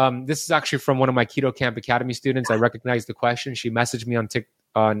because this is actually from one of my Keto Camp Academy students. I recognize the question. She messaged me on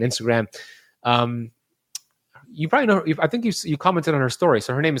Instagram. You probably know her. I think you commented on her story.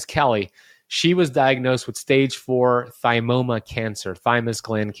 So her name is Kelly. She was diagnosed with stage 4 thymoma cancer, thymus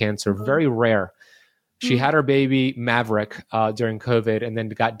gland cancer, very rare. She had her baby Maverick during COVID, and then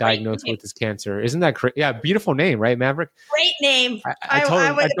got diagnosed with this cancer. Isn't that crazy? Yeah, beautiful name, right, Maverick? Great name. I told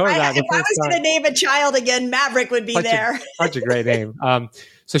her that. If I was going to name a child again, Maverick would be there. Such a great name.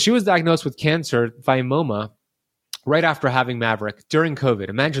 So she was diagnosed with cancer, thymoma, right after having Maverick during COVID.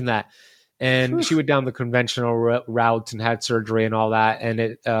 Imagine that. And she went down the conventional route and had surgery and all that.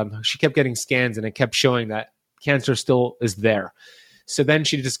 And she kept getting scans, and it kept showing that cancer still is there. So then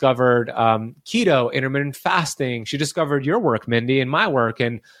she discovered keto, intermittent fasting. She discovered your work, Mindy, and my work,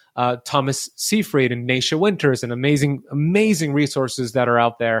 and Thomas Seyfried and Naisha Winters, and amazing resources that are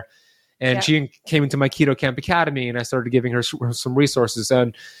out there. And she came into my Keto Camp Academy, and I started giving her some resources.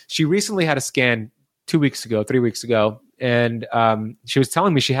 And she recently had a scan 3 weeks ago. And she was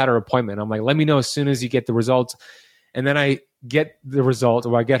telling me she had her appointment. I'm like, let me know as soon as you get the results. And then I get the result,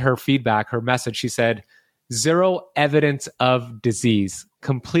 or I get her feedback, her message. She said, Zero evidence of disease.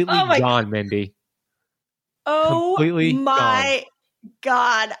 Completely gone, Mindy. Oh Completely my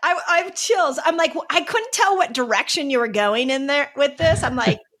God. I have chills. I'm like, I couldn't tell what direction you were going in there with this. I'm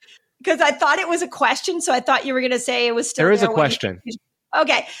like, because I thought it was a question. So I thought you were going to say it was still There is there a question.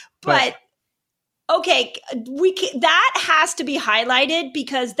 Okay. But okay, that has to be highlighted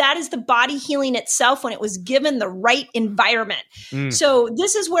because that is the body healing itself when it was given the right environment. So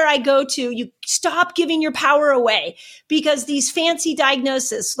this is where I go to, you stop giving your power away because these fancy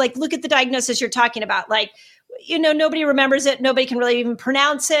diagnoses, like look at the diagnosis you're talking about, like, nobody remembers it. Nobody can really even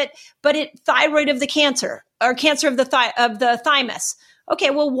pronounce it, but thyroid of the cancer or cancer of the thymus. Okay.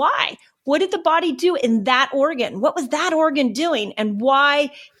 Well, why? What did the body do in that organ? What was that organ doing? And why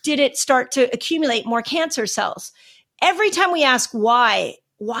did it start to accumulate more cancer cells? Every time we ask why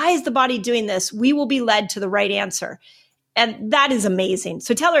is the body doing this? We will be led to the right answer. And that is amazing.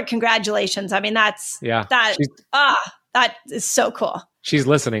 So tell her congratulations. I mean, that is so cool. She's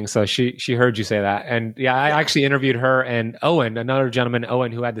listening, so she heard you say that. And I actually interviewed her and Owen, another gentleman,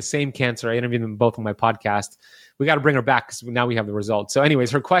 who had the same cancer. I interviewed them both on my podcast. We got to bring her back because now we have the results. So anyways,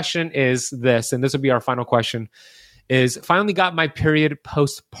 her question is this, and this will be our final question, is finally got my period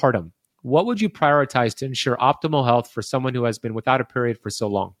postpartum. What would you prioritize to ensure optimal health for someone who has been without a period for so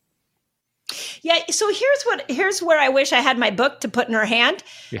long? Yeah. So here's where I wish I had my book to put in her hand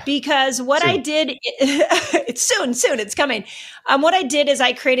because what I did, it's soon, it's coming. What I did is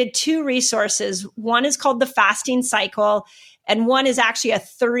I created 2 resources. One is called the fasting cycle. And one is actually a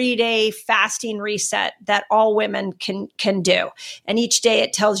 3-day fasting reset that all women can do. And each day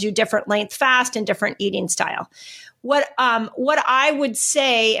it tells you different length fast and different eating style. What I would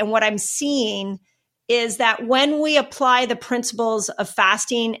say and what I'm seeing is that when we apply the principles of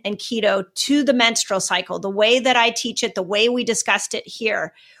fasting and keto to the menstrual cycle, the way that I teach it, the way we discussed it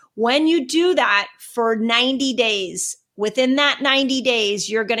here, when you do that for 90 days, within that 90 days,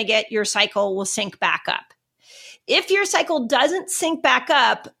 you're going to get your cycle will sync back up. If your cycle doesn't sync back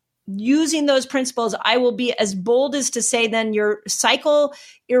up using those principles, I will be as bold as to say then your cycle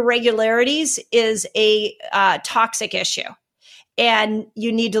irregularities is a toxic issue and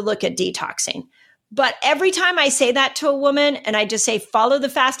you need to look at detoxing. But every time I say that to a woman and I just say, follow the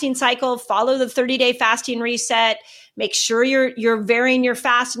fasting cycle, follow the 30-day fasting reset, make sure you're varying your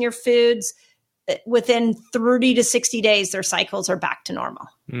fast and your foods, within 30 to 60 days, their cycles are back to normal.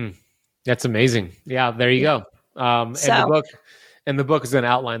 That's amazing. Yeah, there you go. And the book is going to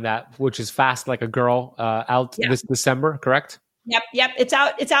outline that, which is Fast Like a Girl, out this December, correct? Yep. It's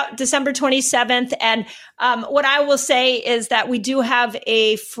out December 27th. And what I will say is that we do have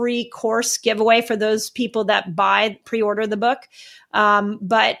a free course giveaway for those people that pre-order the book.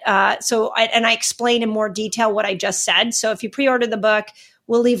 I explain in more detail what I just said. So if you pre-order the book,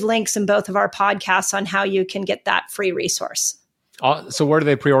 we'll leave links in both of our podcasts on how you can get that free resource. So where do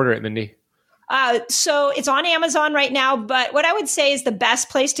they pre-order it, Mindy? So it's on Amazon right now, but what I would say is the best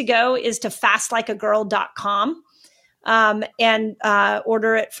place to go is to fastlikeagirl.com. And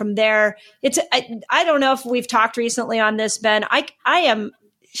order it from there. I don't know if we've talked recently on this, Ben. I am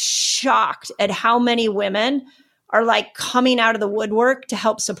shocked at how many women are like coming out of the woodwork to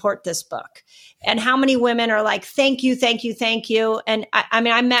help support this book. And how many women are like, thank you. And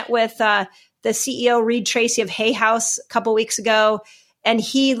I met with the CEO, Reed Tracy of Hay House a couple weeks ago. And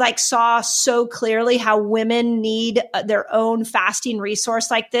he saw so clearly how women need their own fasting resource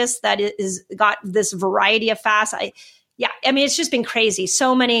like this, that is got this variety of fasts. It's just been crazy.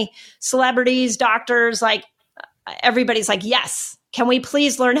 So many celebrities, doctors, everybody's like, yes, can we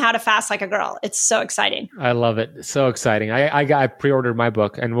please learn how to fast like a girl? It's so exciting. I love it. So exciting. I pre-ordered my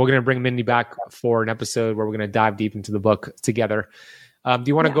book, and we're going to bring Mindy back for an episode where we're going to dive deep into the book together. Do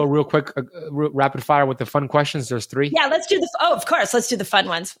you want to go real quick, rapid fire with the fun questions? There's 3. Yeah, let's do of course. Let's do the fun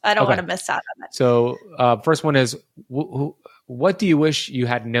ones. I don't want to miss out on that. So first one is, what do you wish you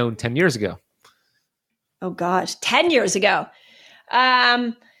had known 10 years ago? Oh gosh, 10 years ago.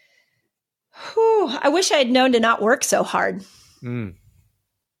 I wish I had known to not work so hard. 10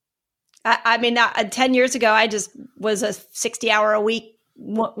 years ago, I just was a 60-hour-a-week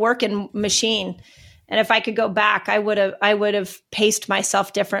working machine. And if I could go back, I would have paced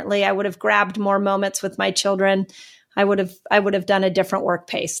myself differently. I would have grabbed more moments with my children. I would have done a different work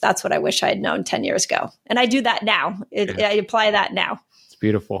pace. That's what I wish I had known 10 years ago. And I do that now. I apply that now. It's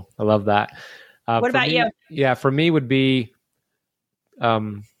beautiful. I love that. What about you? Yeah, for me would be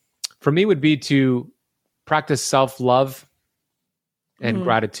to practice self-love and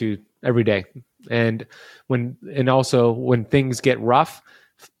gratitude every day. And also when things get rough,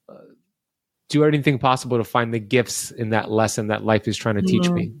 do anything possible to find the gifts in that lesson that life is trying to teach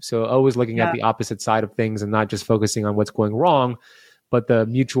me. So always looking at the opposite side of things and not just focusing on what's going wrong, but the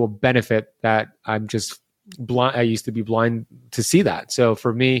mutual benefit that I'm just blind. I used to be blind to see that. So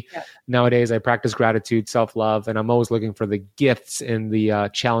for me nowadays, I practice gratitude, self-love, and I'm always looking for the gifts in the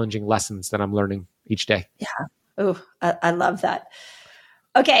challenging lessons that I'm learning each day. Yeah. Oh, I love that.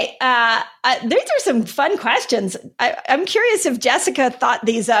 Okay. These are some fun questions. I'm curious if Jessica thought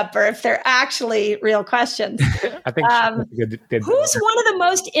these up or if they're actually real questions. I think who's one of the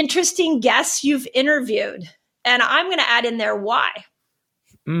most interesting guests you've interviewed? And I'm going to add in there why.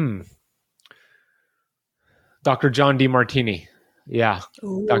 Dr. John DeMartini. Yeah.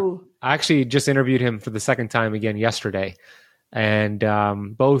 I actually just interviewed him for the second time again yesterday. And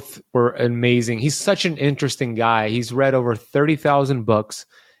both were amazing. He's such an interesting guy. He's read over 30,000 books,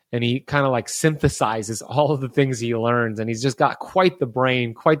 and he kind of like synthesizes all of the things he learns. And he's just got quite the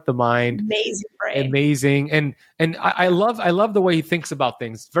brain, quite the mind. Amazing brain. Amazing. And I love the way he thinks about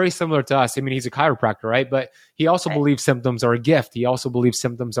things. Very similar to us. I mean, he's a chiropractor, right? But he also believes symptoms are a gift. He also believes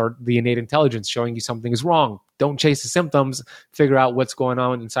symptoms are the innate intelligence showing you something is wrong. Don't chase the symptoms. Figure out what's going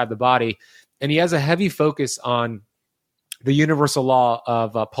on inside the body. And he has a heavy focus on the universal law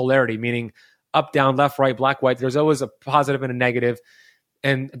of polarity, meaning up, down, left, right, black, white. There's always a positive and a negative.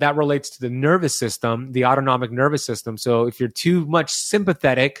 And that relates to the nervous system, the autonomic nervous system. So if you're too much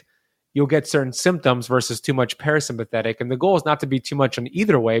sympathetic, you'll get certain symptoms versus too much parasympathetic. And the goal is not to be too much on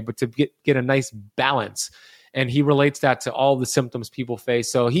either way, but to get a nice balance. And he relates that to all the symptoms people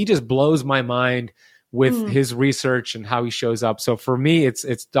face. So he just blows my mind with his research and how he shows up. So for me,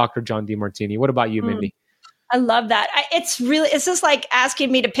 it's Dr. John DeMartini. What about you, Mindy? I love that. It's just like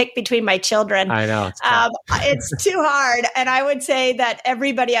asking me to pick between my children. I know. It's too hard. And I would say that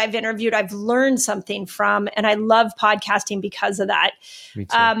everybody I've interviewed, I've learned something from, and I love podcasting because of that. Me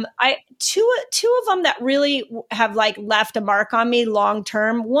too. Two of them that really have like left a mark on me long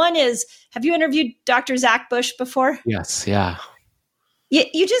term. One is, have you interviewed Dr. Zach Bush before? Yes. Yeah.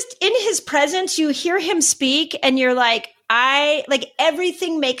 You just, in his presence, you hear him speak and you're like,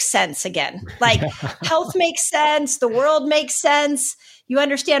 everything makes sense again. Like health makes sense. The world makes sense. You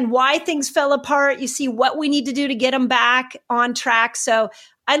understand why things fell apart. You see what we need to do to get them back on track. So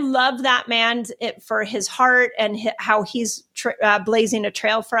I love that man for his heart and how he's blazing a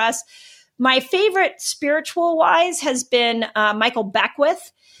trail for us. My favorite spiritual wise has been Michael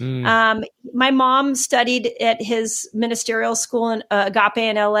Beckwith. My mom studied at his ministerial school in Agape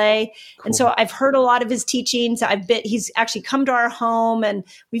in LA. Cool. And so I've heard a lot of his teachings. He's actually come to our home and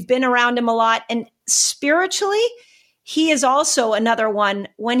we've been around him a lot. And spiritually, he is also another one.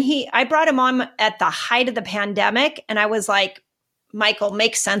 I brought him on at the height of the pandemic and I was like, Michael,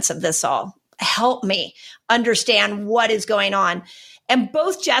 make sense of this all. Help me understand what is going on. And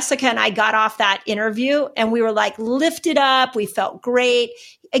both Jessica and I got off that interview and we were like lifted up. We felt great.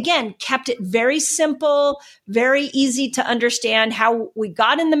 Again, kept it very simple, very easy to understand how we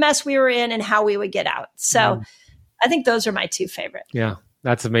got in the mess we were in and how we would get out. So I think those are my two favorite. Yeah,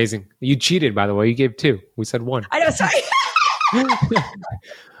 that's amazing. You cheated, by the way. You gave two. We said one. I know. Sorry.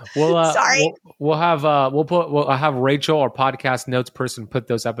 Sorry. We'll have Rachel, our podcast notes person, put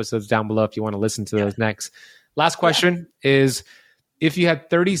those episodes down below if you want to listen to those next. Last question is, if you had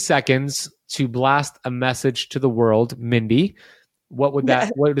 30 seconds to blast a message to the world, Mindy, what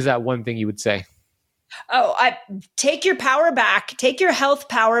is that one thing you would say? Take your power back, take your health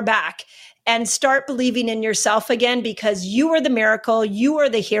power back and start believing in yourself again, because you are the miracle. You are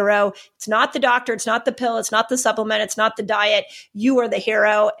the hero. It's not the doctor. It's not the pill. It's not the supplement. It's not the diet. You are the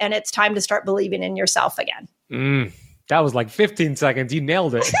hero. And it's time to start believing in yourself again. That was like 15 seconds. You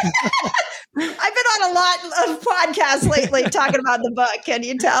nailed it. I've been on a lot of podcasts lately talking about the book. Can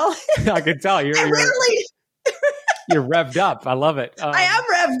you tell? I can tell. You're revved up. I love it. I am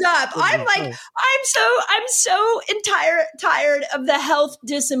revved up. I'm like, I'm so tired of the health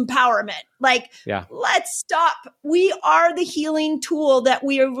disempowerment. Like, let's stop. We are the healing tool that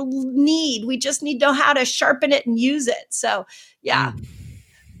we need. We just need to know how to sharpen it and use it. So,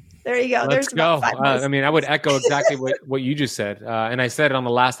 there you go. Let's go. I would echo exactly what you just said. And I said it on the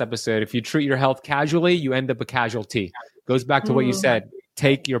last episode. If you treat your health casually, you end up a casualty. Goes back to what you said.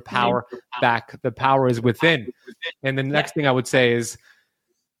 Take your power back. The power is within. And the next thing I would say is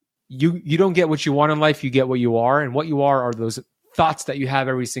you don't get what you want in life. You get what you are. And what you are those thoughts that you have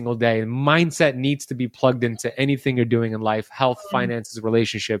every single day. And mindset needs to be plugged into anything you're doing in life, health, finances,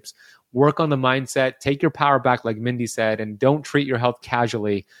 relationships. Work on the mindset. Take your power back, like Mindy said, and don't treat your health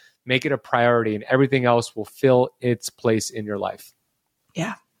casually. Make it a priority, and everything else will fill its place in your life.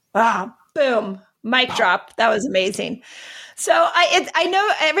 Yeah. Boom. Mic drop. That was amazing. So I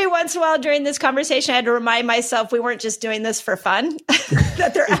know every once in a while during this conversation, I had to remind myself we weren't just doing this for fun,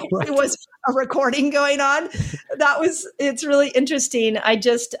 that there actually was a recording going on. It's really interesting.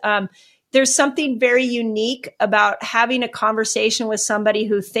 There's something very unique about having a conversation with somebody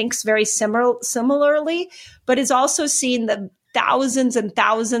who thinks very similarly, but is also seeing the thousands and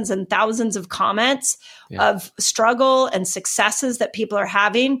thousands and thousands of comments of struggle and successes that people are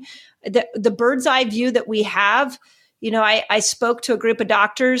having. The bird's eye view that we have. I spoke to a group of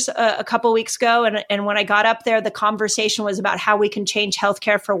doctors a couple of weeks ago, and when I got up there, the conversation was about how we can change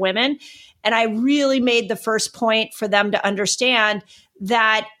healthcare for women. And I really made the first point for them to understand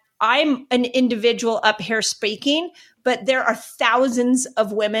that I'm an individual up here speaking, but there are thousands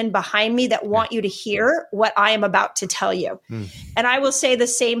of women behind me that want you to hear what I am about to tell you. And I will say the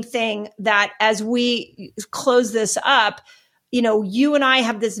same thing, that as we close this up, you and I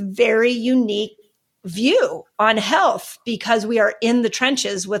have this very unique view on health because we are in the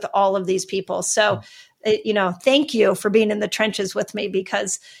trenches with all of these people. So, thank you for being in the trenches with me,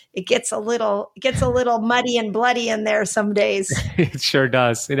 because it gets a little muddy and bloody in there some days. It sure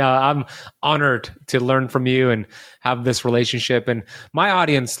does. I'm honored to learn from you and have this relationship. And my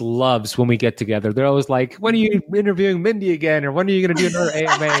audience loves when we get together. They're always like, when are you interviewing Mindy again? Or when are you going to do another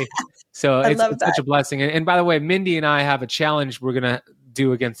AMA? So it's such a blessing. And by the way, Mindy and I have a challenge we're going to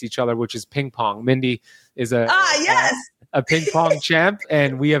do against each other, which is ping pong. Mindy is a ping pong champ,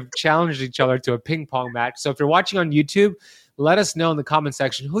 and we have challenged each other to a ping pong match. So if you're watching on YouTube, let us know in the comment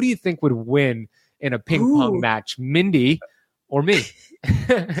section, who do you think would win in a ping pong match, Mindy or me?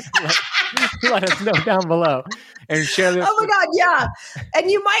 let us know down below and share this. Oh my God, yeah. And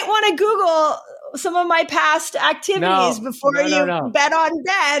you might want to Google some of my past activities before you bet on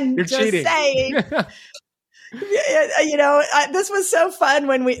Ben. You're just cheating. Saying. This was so fun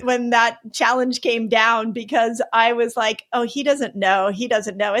when that challenge came down, because I was like, oh, he doesn't know.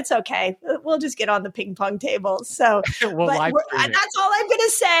 It's okay. We'll just get on the ping pong table. So that's all I'm going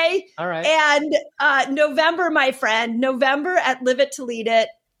to say. All right. And November, my friend, November at Live It to Lead It,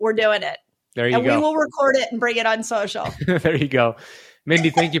 we're doing it. There you go. And we will record it and bring it on social. There you go. Mindy,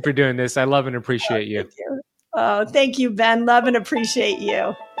 thank you for doing this. I love and appreciate you. Thank you. Oh, thank you, Ben. Love and appreciate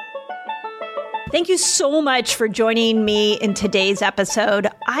you. Thank you so much for joining me in today's episode.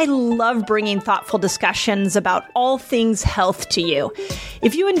 I love bringing thoughtful discussions about all things health to you.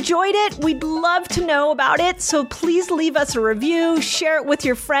 If you enjoyed it, we'd love to know about it. So please leave us a review, share it with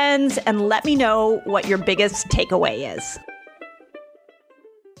your friends, and let me know what your biggest takeaway is.